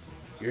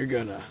 you're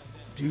gonna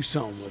do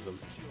something with them.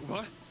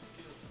 What?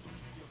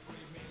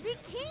 The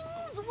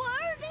King's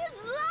word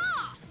is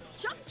law.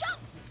 Chop chop.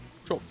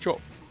 Chop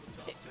chop.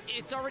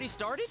 It's already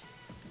started?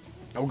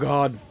 Oh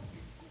God.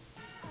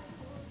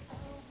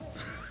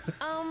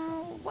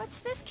 What's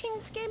this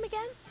King's Game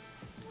again?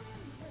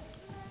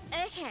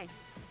 Okay.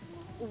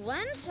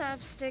 One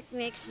chopstick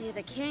makes you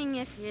the king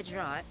if you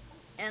draw it,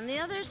 and the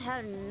others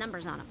have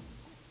numbers on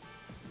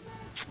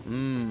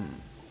them.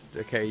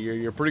 Okay,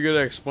 you're pretty good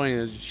at explaining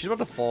this. She's about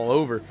to fall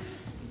over.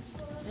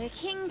 The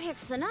king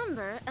picks the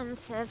number and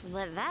says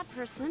what that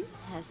person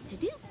has to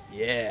do.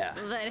 Yeah.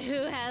 But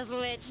who has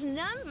which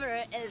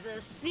number is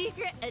a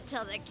secret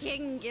until the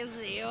king gives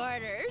the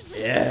orders.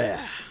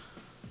 Yeah.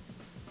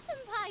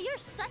 Senpai, you're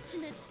such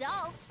an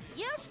adult.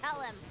 You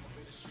tell him.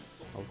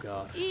 Oh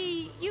God.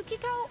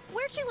 Yukiko,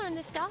 where'd you learn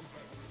this stuff?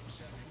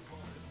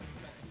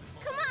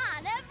 Come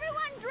on,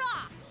 everyone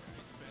draw.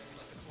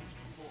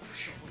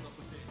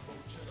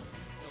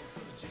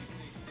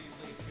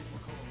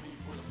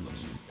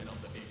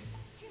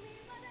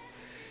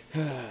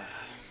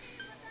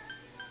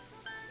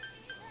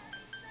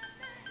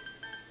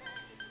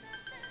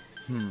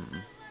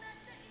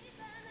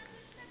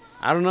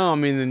 I don't know. I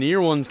mean, the near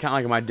one's kind of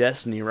like my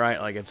destiny, right?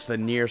 Like, it's the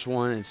nearest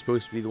one. It's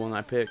supposed to be the one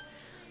I pick.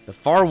 The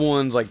far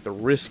one's like the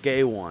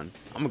risque one.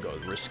 I'm going to go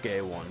with the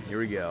risque one. Here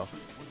we go.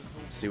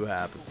 See what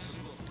happens.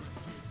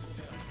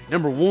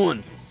 Number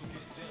 1.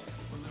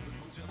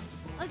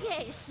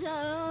 Okay,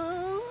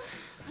 so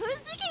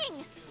who's the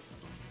king?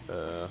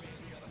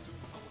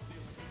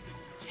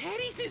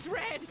 Teddy's is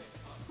red!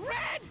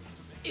 Red!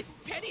 Is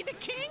Teddy the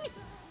king?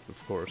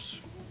 Of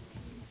course.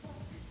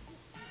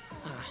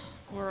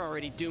 We're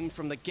already doomed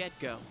from the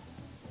get-go.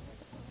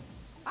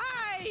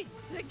 I,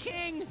 the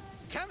king,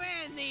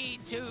 command thee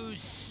to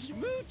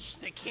smooch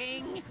the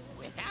king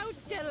without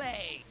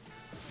delay.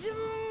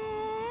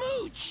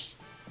 Smooch!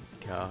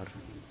 God.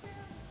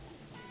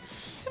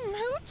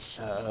 Smooch?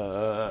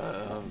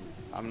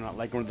 I'm not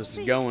liking where this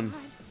is going.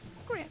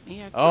 Grant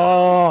me a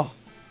Oh!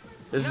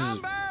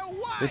 number 1.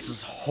 This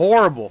is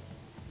horrible.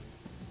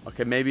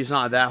 Okay, maybe it's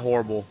not that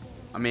horrible.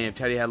 I mean, if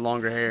Teddy had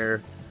longer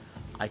hair,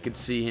 I could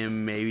see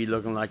him maybe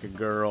looking like a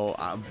girl.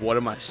 What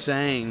am I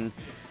saying?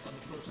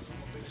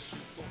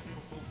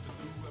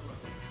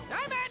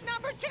 I'm at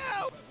number 2.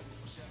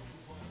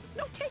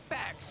 No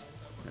takebacks.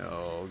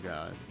 Oh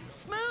God.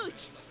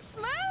 Smooch!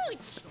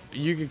 Smooch!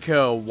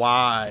 Yukiko,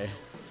 why?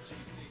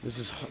 This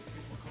is.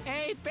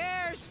 A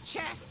bear's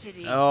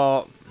chastity.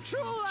 Oh. True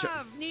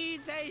love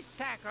needs a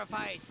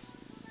sacrifice.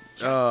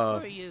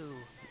 Just for you,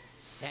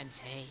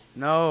 Sensei.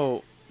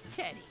 No.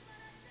 Teddy.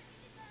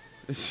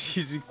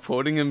 She's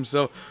quoting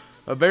himself.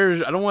 A bear.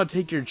 I don't want to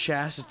take your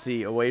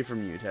chastity away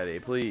from you, Teddy.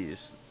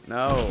 Please.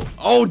 No.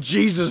 Oh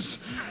Jesus.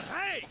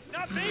 Hey,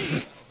 not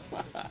me.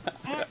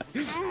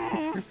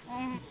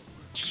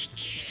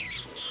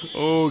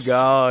 Oh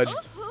God.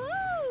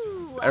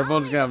 Woohoo!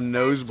 Everyone's gonna have I'm the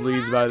first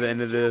nosebleeds by the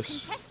round, end of and 2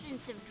 this.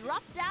 contestants have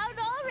dropped out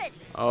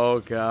Oh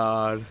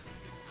God.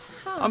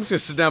 I'm just gonna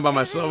sit down by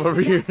myself over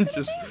here and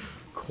just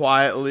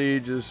quietly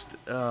just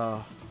On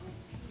to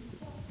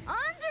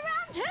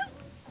round 2.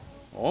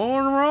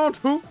 on round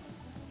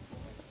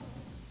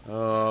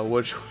 2.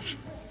 Which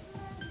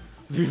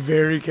be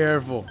very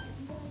careful.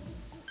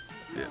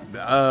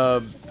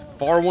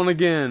 Far one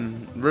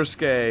again.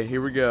 Risque.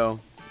 Here we go.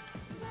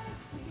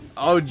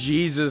 Oh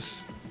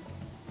Jesus.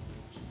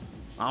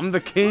 I'm the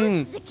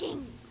king. Who's the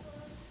king?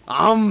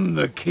 I'm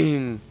the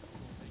king.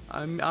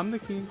 I'm the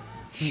king.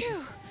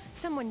 Phew.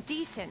 Someone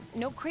decent.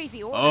 No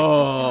crazy orders this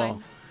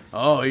time.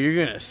 Oh,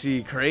 you're gonna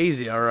see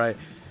crazy. All right.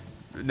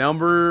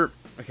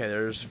 Okay,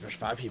 there's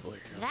 5 people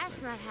here. That's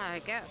not how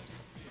it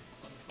goes.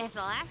 If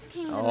the last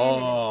king demanded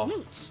Oh. a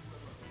smooch,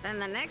 then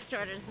the next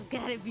order's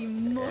gotta be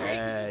more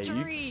Yeah,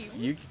 extreme.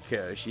 you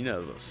she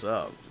knows what's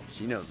up.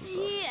 She knows what's up.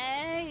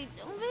 GA,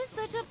 don't be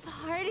such a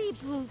party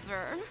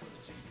pooper.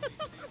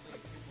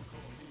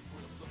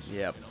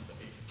 Yep.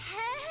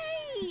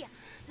 Hey!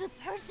 The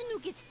person who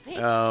gets picked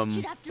Um,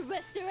 should have to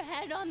rest their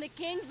head on the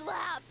king's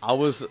lap. I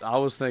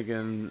was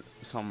thinking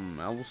something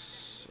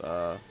else.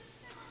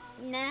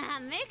 Nah,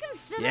 make him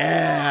sit on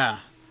Yeah.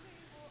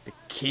 The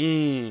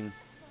king.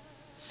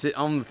 Sit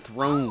on the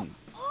throne.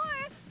 Or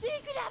they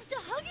could have to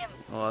hug him.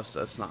 Well,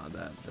 that's not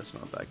that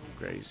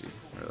crazy,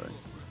 really.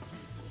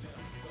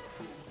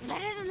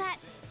 Better than that,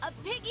 a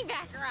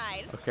piggyback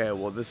ride. Okay,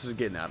 well this is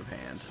getting out of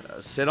hand.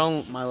 Sit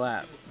on my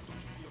lap.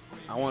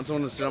 I want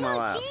someone to sit on my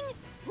lap. King?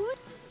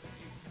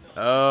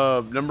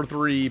 Who? Number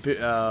 3,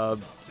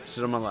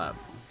 sit on my lap.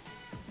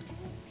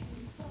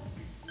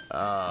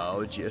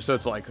 Oh, gee, so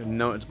it's like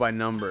no, it's by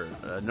number.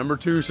 Number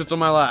 2 sits on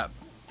my lap.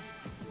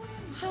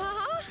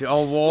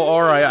 Oh well,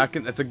 all right. I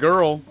can. It's a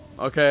girl.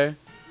 Okay.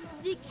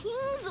 The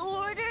king's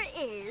order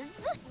is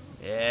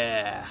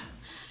Yeah.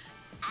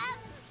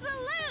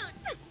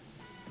 absolute.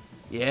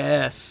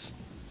 Yes.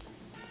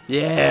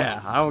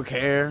 Yeah. I don't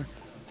care.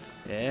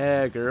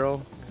 Yeah,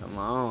 girl. Come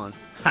on.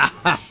 Come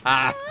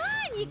on,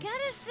 you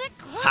gotta sit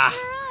closer up.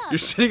 You're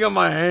sitting on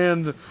my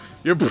hand.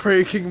 You're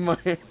breaking my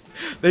hand.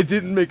 They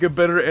didn't make a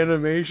better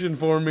animation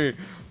for me.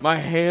 My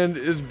hand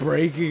is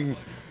breaking.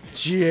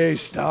 GA,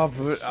 stop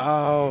it.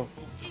 Oh.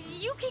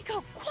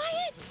 Yukiko,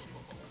 quiet!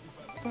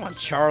 Come on,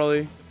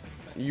 Charlie.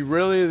 You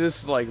really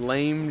this like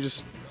lame?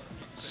 Just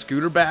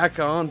scooter back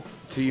on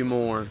to you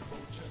more.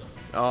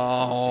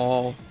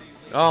 Oh.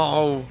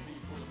 Oh.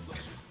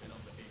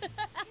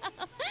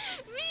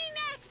 Me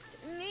next!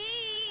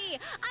 Me!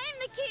 I'm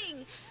the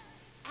king!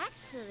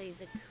 Actually,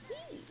 the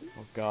queen.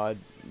 Oh God.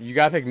 You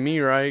gotta pick me,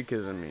 right?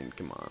 Cause I mean,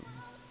 come on.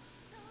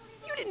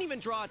 You didn't even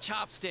draw a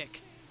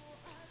chopstick.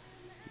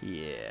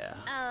 Yeah.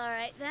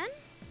 Alright then,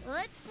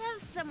 let's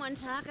have someone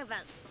talk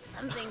about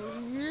something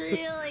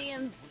really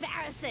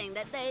embarrassing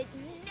that they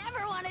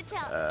never want to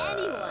tell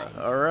anyone.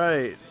 All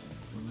right.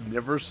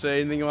 Never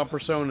say anything about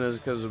personas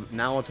because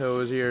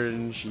Naoto is here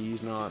and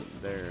she's not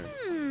there.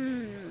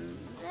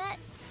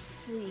 Let's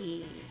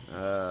see.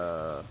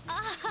 Uh.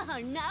 Oh,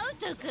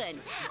 Naoto-kun,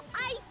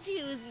 I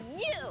choose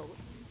you.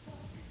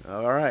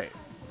 All right.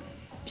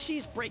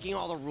 She's breaking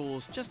all the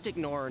rules. Just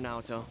ignore her,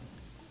 Naoto.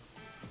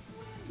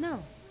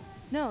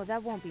 No,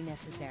 that won't be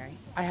necessary.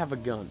 I have a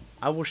gun.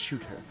 I will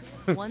shoot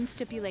her. One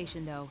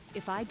stipulation, though.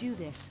 If I do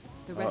this,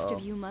 the rest of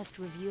you must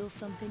reveal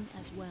something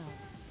as well.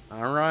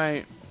 All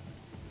right.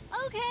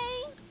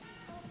 Okay.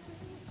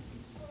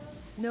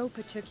 No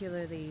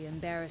particularly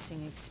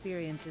embarrassing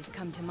experiences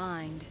come to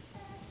mind.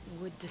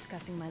 Would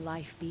discussing my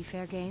life be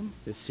fair game?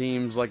 It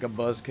seems like a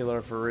buzz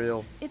killer for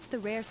real. It's the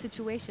rare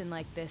situation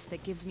like this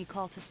that gives me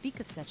call to speak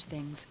of such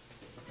things.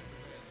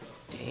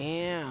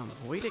 Damn,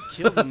 way to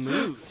kill the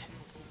mood.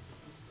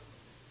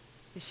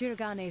 The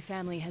Shirogane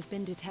family has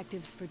been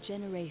detectives for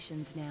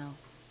generations now.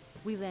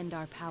 We lend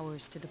our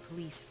powers to the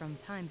police from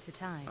time to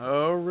time.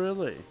 Oh,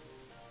 really?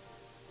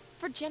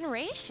 For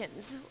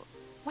generations.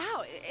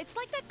 Wow, it's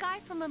like that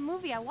guy from a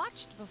movie I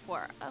watched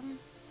before.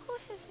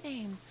 Who's his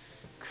name?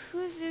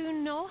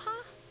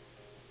 Kuzunoha?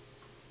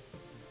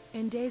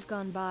 In days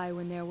gone by,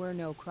 when there were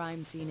no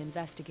crime scene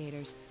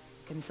investigators,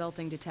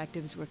 consulting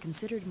detectives were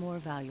considered more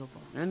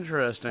valuable.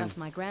 Interesting. Thus,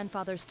 my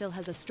grandfather still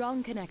has a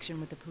strong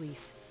connection with the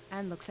police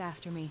and looks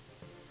after me,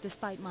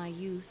 despite my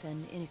youth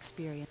and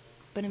inexperience.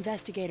 But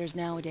investigators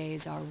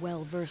nowadays are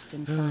well versed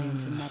in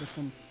science and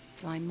medicine,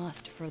 so I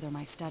must further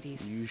my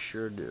studies. You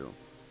sure do.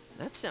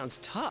 That sounds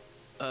tough.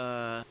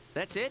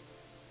 That's it?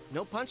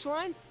 No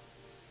punchline?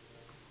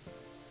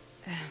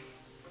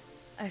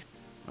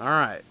 All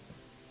right.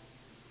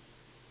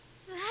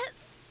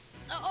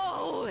 That's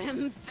so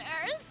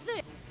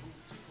embarrassing.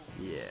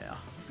 Yeah.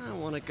 I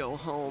want to go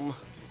home.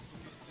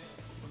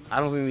 I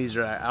don't think these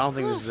are. I don't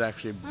think this is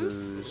actually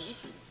booze.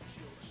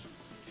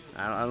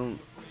 I don't.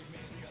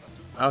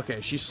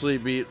 Okay, she's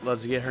sleepy.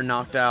 Let's get her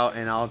knocked out,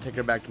 and I'll take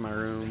her back to my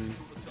room.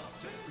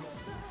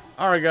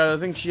 All right, guys. I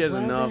think she has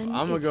Well, enough. then,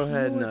 I'm gonna go it's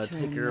ahead your and take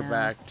turn her now.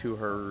 back to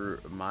her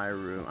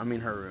room.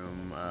 Her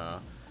room.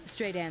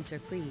 Straight answer,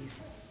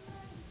 please.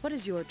 What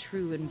is your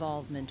true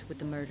involvement with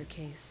the murder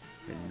case?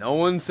 And no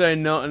one say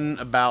nothing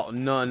about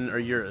none or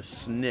you're a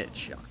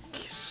snitch.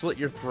 I'll slit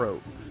your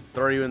throat.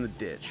 Throw you in the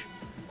ditch.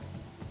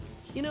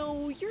 You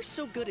know, you're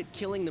so good at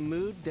killing the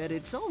mood that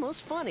it's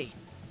almost funny.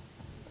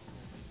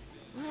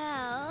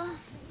 Well,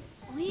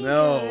 we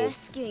No. are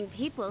rescuing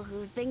people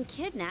who've been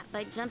kidnapped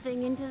by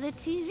jumping into the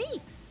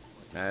TV.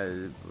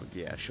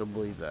 Yeah, she'll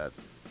believe that.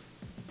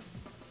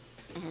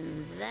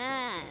 And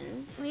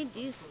then we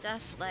do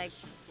stuff like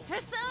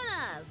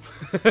Persona!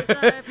 With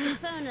our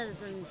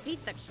personas and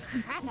beat the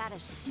crap out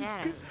of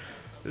Shadow.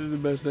 This is the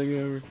best thing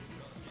ever.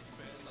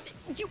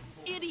 You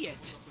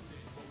idiot!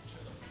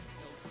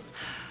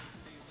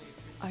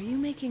 Are you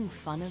making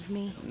fun of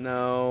me?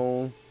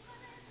 No.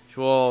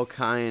 Well,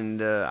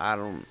 kinda. I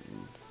don't.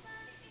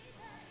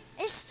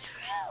 It's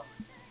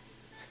true!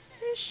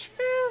 It's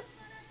true.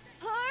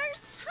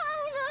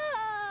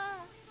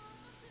 Persona!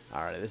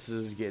 Alright, this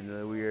is getting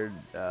really weird.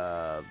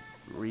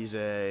 Rize,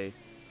 you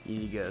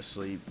need to go to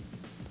sleep.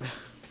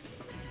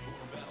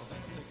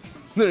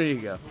 There you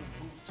go.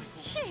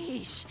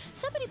 Sheesh,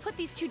 somebody put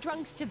these two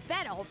drunks to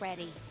bed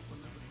already.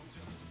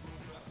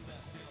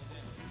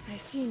 I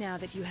see now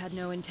that you had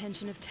no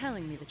intention of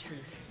telling me the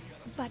truth.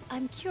 But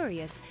I'm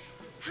curious,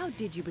 how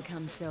did you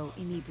become so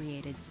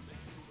inebriated?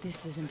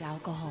 This isn't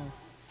alcohol.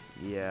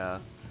 Yeah.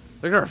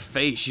 Look at her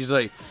face. She's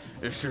like,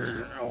 this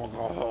isn't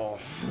alcohol.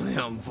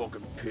 I'm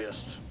fucking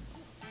pissed.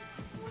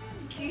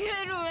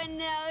 Good one,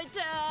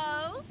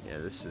 Naoto! Yeah,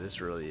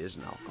 this really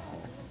isn't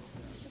alcohol.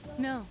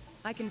 No,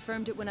 I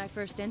confirmed it when I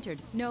first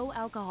entered. No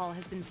alcohol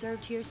has been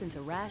served here since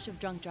a rash of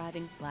drunk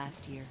driving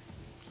last year.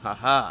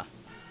 Haha.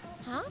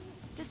 Huh?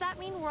 Does that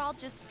mean we're all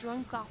just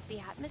drunk off the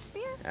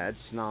atmosphere?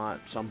 That's not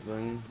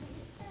something.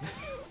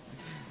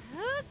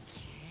 Who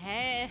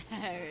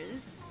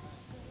cares?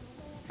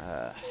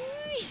 I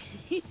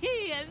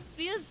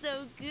feel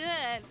so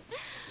good.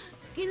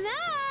 Good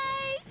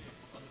night!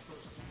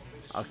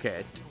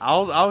 Okay,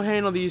 I'll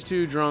handle these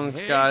two drunks,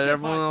 Hey, guys. senpai.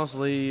 Everyone else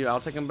leave.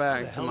 I'll take them How back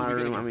the to hell my are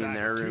we room. gonna I get mean, back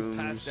their with two rooms.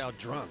 passed out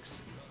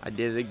drunks? I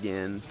did it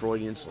again.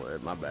 Freudian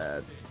slip. My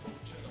bad.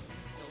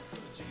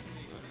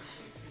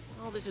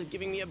 Oh, this is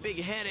giving me a big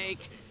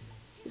headache.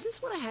 Is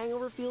this what a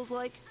hangover feels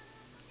like?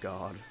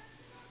 God.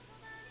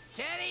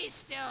 Teddy's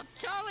still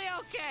totally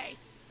okay.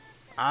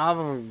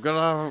 I'm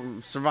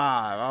gonna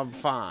survive. I'm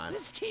fine.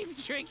 Let's keep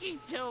drinking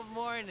till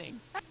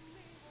morning.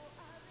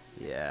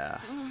 Yeah.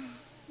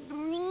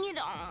 Bring it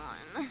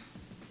on.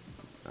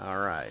 All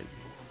right.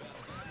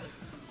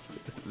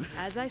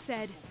 As I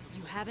said,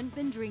 you haven't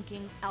been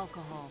drinking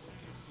alcohol.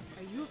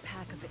 Are you a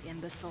pack of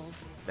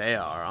imbeciles? They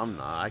are. I'm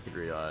not. I could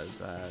realize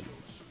that.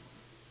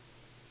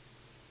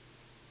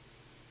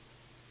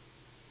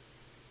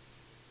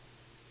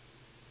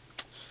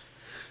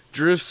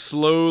 Drift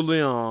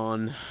slowly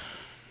on.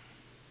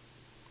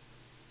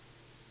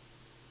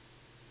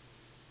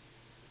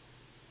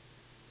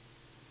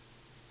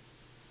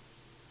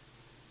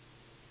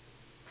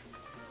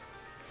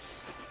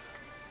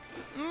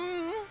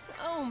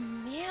 Oh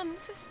man,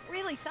 this is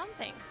really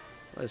something.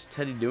 What is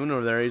Teddy doing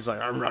over there? He's like,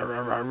 "Arr, arr,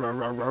 arr, arr,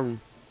 arr, arr, arr."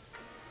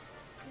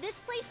 This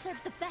place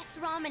serves the best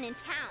ramen in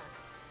town.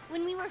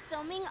 When we were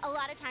filming, a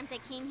lot of times I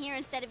came here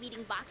instead of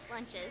eating boxed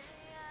lunches.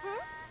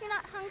 You're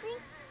not hungry?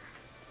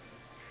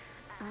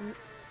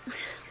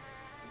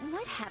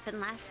 What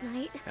happened last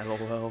night?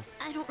 LOL.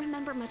 I don't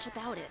remember much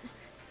about it.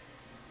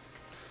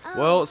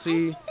 Well, I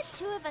see. think the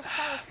two of us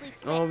fell asleep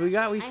Oh, quick. we I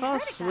fell heard it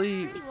got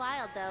asleep. pretty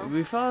wild, though.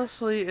 We fell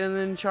asleep, and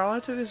then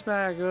Charlie took us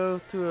back, go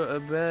to a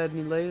bed, and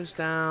he laid us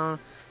down.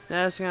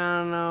 Next thing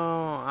I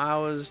know, I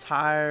was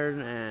tired,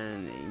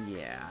 and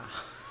yeah.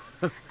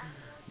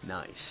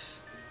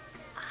 Nice.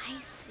 I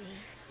see.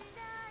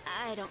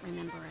 I don't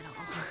remember at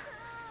all.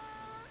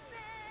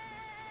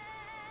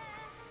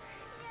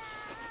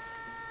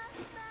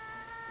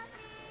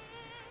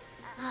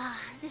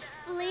 This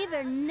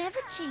flavor never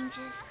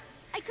changes.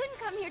 I couldn't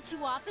come here too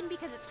often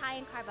because it's high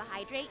in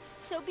carbohydrates,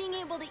 so being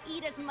able to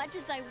eat as much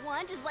as I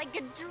want is like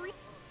a dream.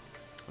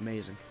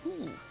 Amazing.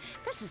 Ooh,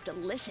 this is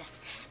delicious.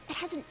 It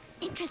has an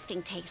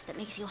interesting taste that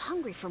makes you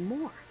hungry for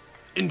more.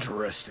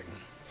 Interesting.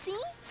 See?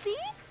 See?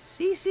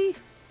 Cece?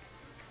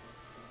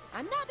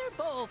 Another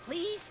bowl,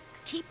 please.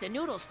 Keep the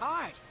noodles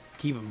hard.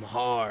 Keep them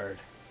hard.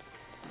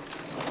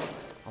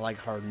 I like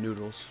hard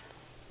noodles.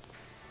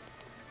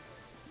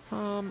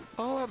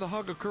 I'll have the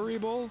Hagakure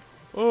bowl.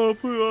 Oh,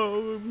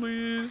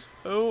 please.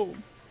 Oh.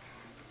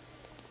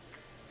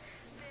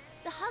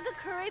 The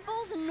Hagakure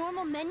bowl's a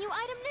normal menu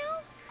item now?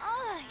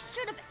 Oh, I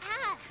should have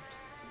asked.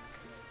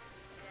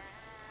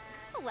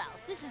 Oh well,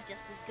 this is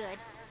just as good.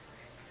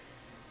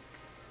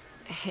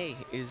 Hey,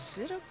 is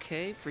it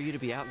okay for you to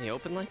be out in the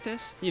open like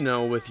this? You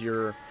know, with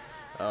your,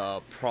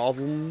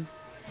 problem.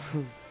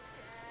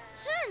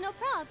 Sure, no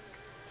prob.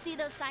 See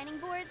those signing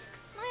boards?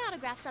 My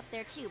autograph's up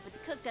there too, but the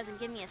cook doesn't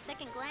give me a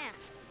second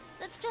glance.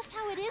 That's just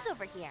how it is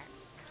over here.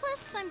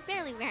 Plus, I'm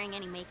barely wearing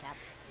any makeup.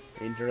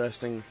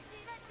 Interesting.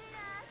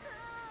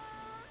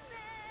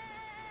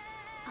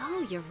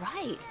 Oh, you're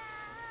right.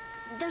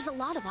 There's a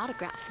lot of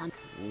autographs on...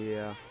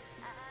 Yeah.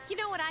 You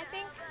know what I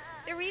think?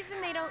 The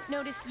reason they don't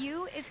notice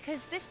you is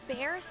because this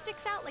bear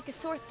sticks out like a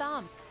sore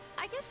thumb.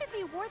 I guess if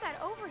he wore that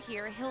over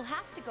here, he'll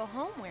have to go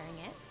home wearing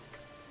it.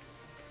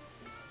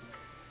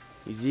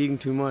 He's eating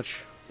too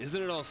much.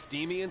 Isn't it all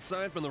steamy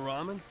inside from the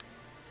ramen?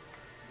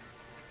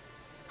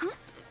 Huh?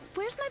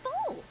 Where's my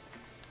bowl?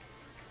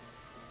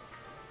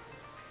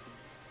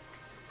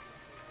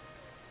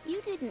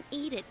 You didn't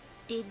eat it,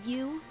 did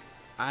you?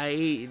 I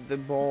ate the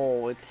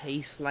bowl. It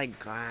tastes like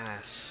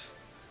glass.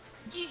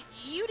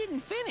 You didn't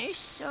finish,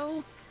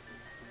 so...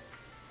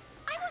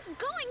 I was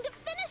going to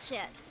finish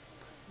it.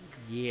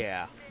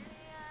 Yeah.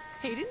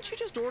 Hey, didn't you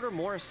just order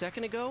more a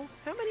second ago?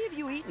 How many have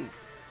you eaten?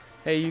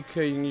 Hey, you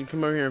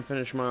come over here and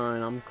finish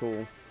mine. I'm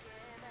cool.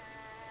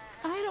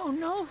 I don't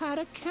know how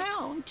to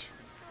count.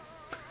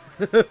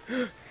 You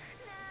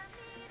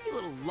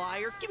little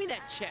liar. Give me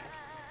that check.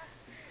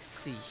 Let's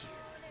see here.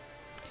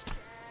 1,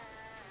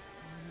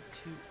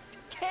 2,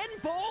 10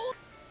 bowls?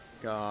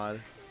 God.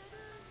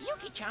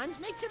 Yuki-chan's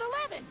makes it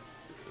 11.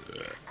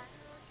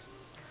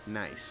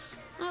 Nice.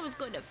 I was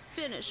going to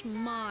finish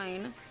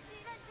mine.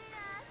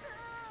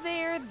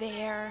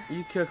 There.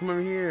 You could come over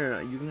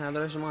here. You can have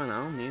the rest of mine.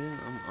 I don't need it.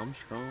 I'm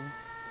strong.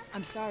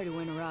 I'm sorry to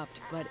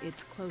interrupt, but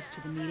it's close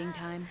to the meeting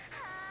time.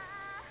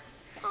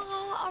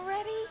 Oh,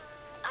 already?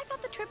 I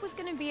thought the trip was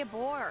gonna be a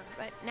bore,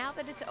 but now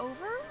that it's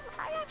over,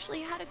 I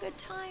actually had a good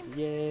time.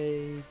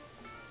 Yay.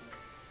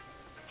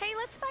 Hey,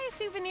 let's buy a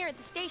souvenir at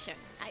the station.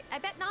 I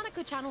bet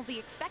Nanako-chan will be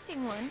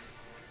expecting one.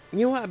 You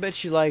know what I bet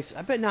she likes?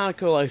 I bet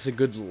Nanako likes a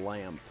good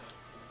lamp.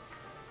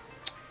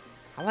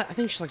 I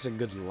think she likes a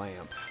good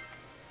lamp.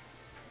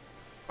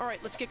 All right,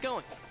 let's get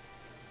going.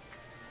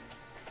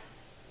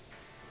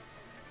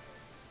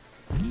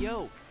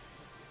 Yo.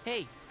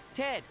 Hey,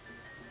 Ted.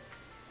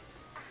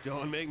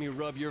 Don't make me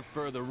rub your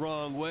fur the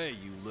wrong way,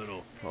 you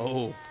little...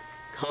 Oh,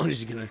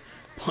 Connie's gonna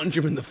punch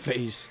him in the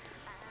face.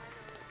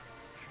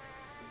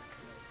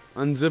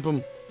 Unzip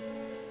him.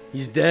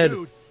 He's dead.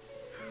 Dude,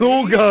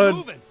 oh God.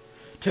 Moving.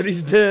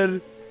 Teddy's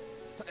dead.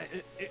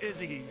 Is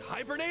he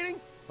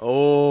hibernating?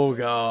 Oh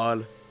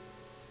God.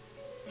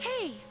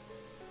 Hey.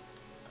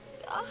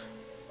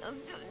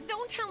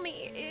 Don't tell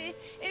me.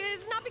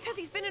 It's not because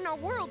he's been in our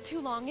world too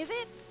long, is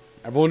it?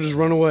 Everyone just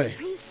run away.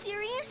 Are you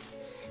serious?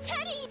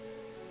 Teddy!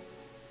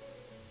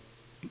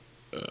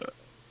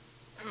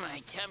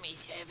 My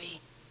tummy's heavy.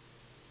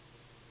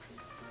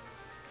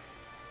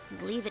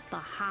 Leave it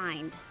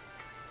behind.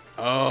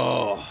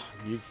 Oh,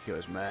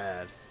 Yukiko's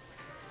mad.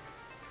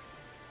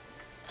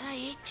 I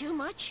ate too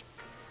much.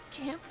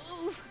 Can't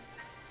move.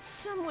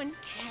 Someone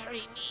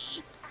carry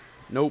me.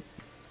 Nope.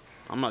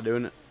 I'm not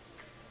doing it.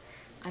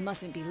 I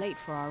mustn't be late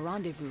for our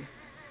rendezvous.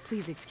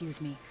 Please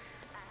excuse me.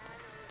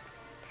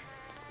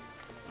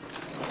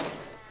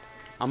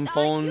 I'm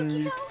following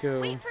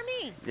Yukiko, wait for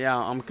me. Yeah,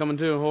 I'm coming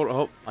too.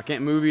 Hold. I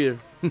can't move either.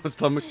 My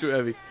stomach's too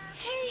heavy.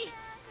 Hey,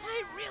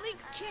 I really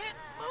can't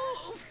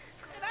move.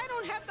 And I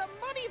don't have the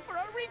money for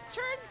a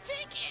return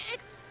ticket.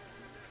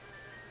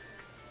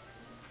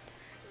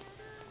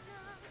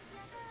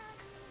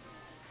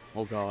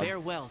 Oh God.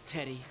 Farewell,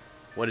 Teddy.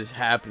 What is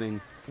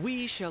happening?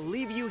 We shall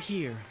leave you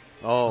here,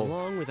 Oh.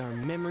 along with our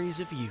memories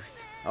of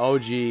youth. Oh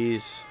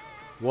jeez.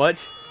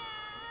 What?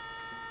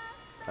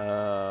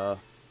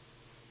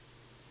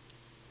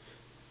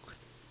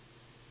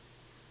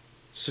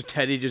 So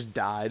Teddy just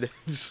died.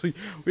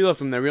 We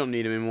left him there. We don't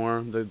need him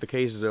anymore. The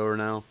case is over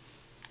now.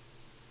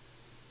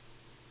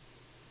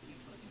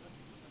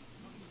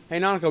 Hey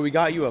Nanako, we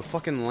got you a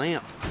fucking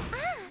lamp.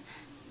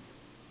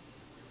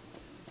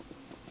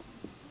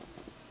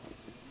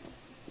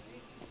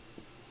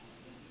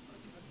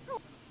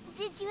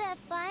 Did you have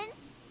fun?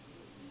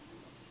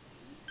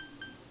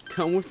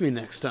 Come with me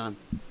next time.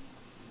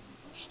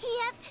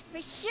 Yep,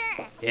 for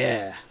sure.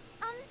 Yeah.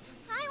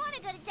 I want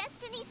to go to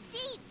Destiny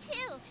Sea,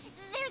 too.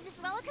 There's this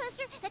roller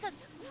coaster that goes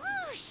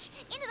whoosh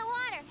into the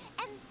water,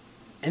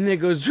 And then it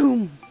goes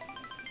zoom.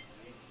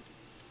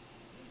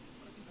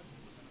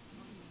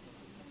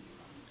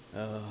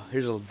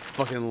 Here's a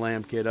fucking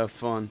lamp, kid. Have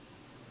fun.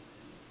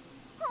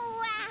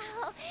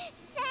 wow,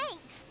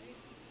 thanks.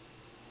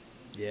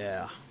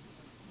 Yeah.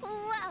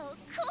 Whoa,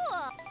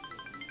 cool.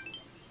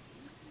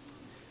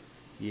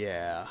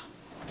 Yeah.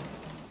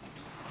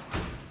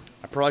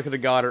 I probably could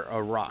have got her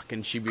a rock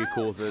and she'd be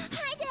cool with it.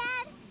 Hi,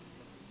 Dad.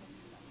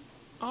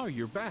 Oh,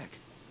 you're back.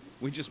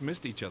 We just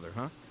missed each other,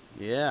 huh?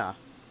 Yeah.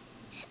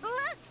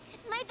 Look,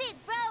 my big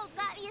bro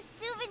got me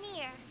a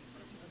souvenir.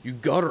 You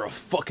got her a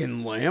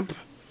fucking lamp?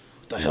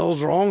 What the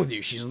hell's wrong with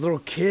you? She's a little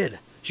kid.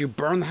 She could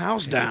burn the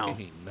house down.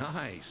 Hey,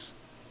 nice.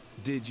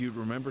 Did you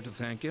remember to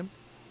thank him?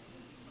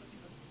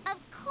 Of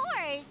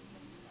course.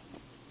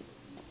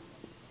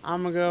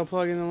 I'm gonna go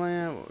plug in the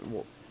lamp.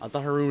 Well, I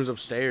thought her room was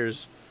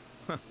upstairs.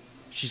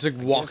 She's like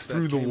walked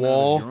through the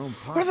wall.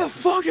 Where the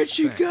fuck did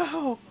she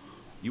go?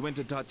 You went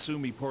to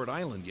Tatsumi Port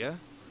Island, yeah?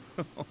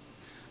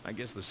 I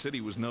guess the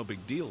city was no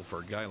big deal for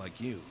a guy like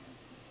you.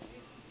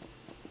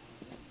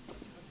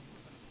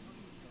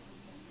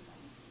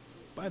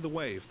 By the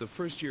way, if the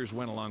first years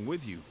went along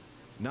with you,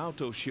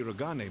 Naoto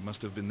Shirogane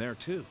must have been there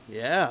too.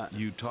 Yeah.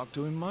 You talked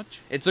to him much?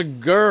 It's a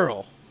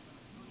girl.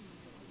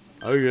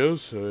 I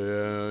guess so,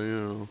 yeah, you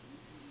know.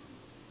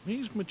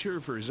 He's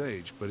mature for his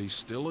age, but he's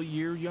still a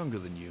year younger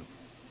than you.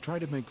 Try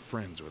to make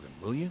friends with him,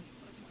 will you?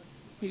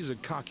 He's a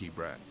cocky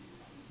brat,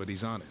 but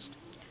he's honest.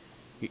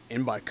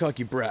 And by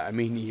cocky brat, I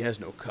mean he has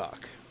no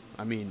cock.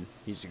 I mean,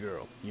 he's a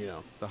girl, you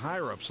know. The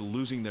higher-ups are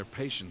losing their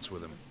patience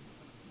with him.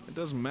 It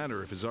doesn't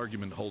matter if his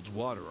argument holds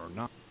water or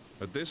not.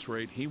 At this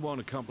rate, he won't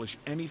accomplish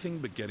anything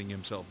but getting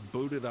himself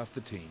booted off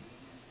the team.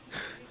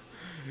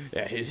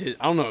 Yeah, I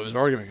don't know if his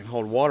argument can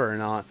hold water or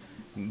not,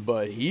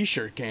 but he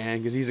sure can,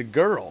 because he's a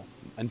girl.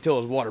 Until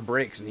his water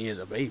breaks and he is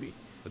a baby.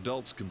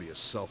 Adults can be a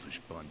selfish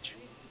bunch.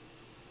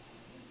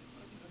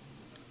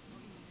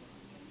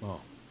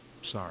 Oh,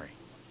 sorry.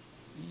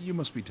 You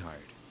must be tired.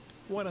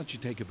 Why don't you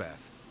take a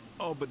bath?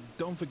 Oh, but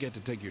don't forget to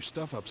take your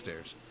stuff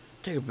upstairs.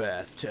 Take a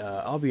bath.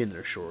 I'll be in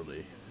there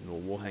shortly,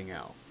 and we'll hang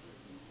out.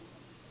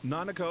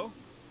 Nanako,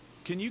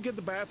 can you get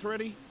the bath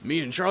ready?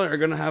 Me and Charlie are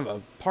gonna have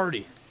a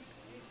party.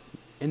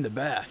 In the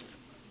bath.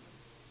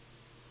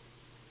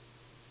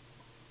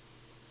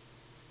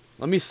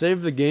 Let me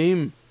save the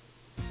game.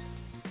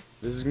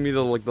 This is gonna be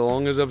the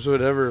longest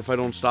episode ever if I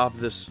don't stop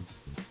this.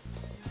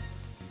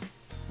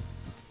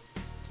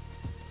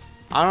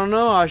 I don't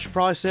know. I should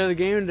probably save the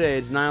game today.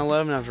 It's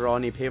 9/11 after all. I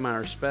need to pay my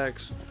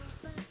respects.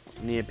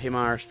 I need to pay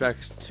my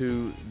respects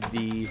to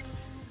the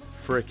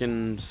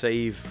frickin'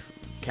 save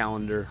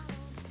calendar.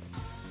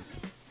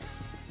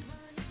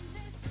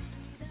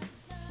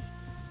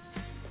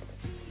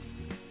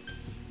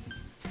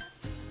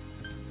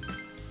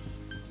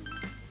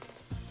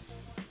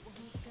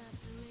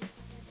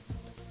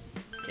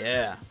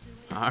 Yeah.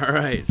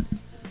 Alright.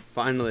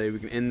 Finally, we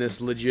can end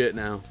this legit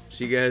now.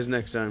 See you guys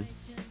next time.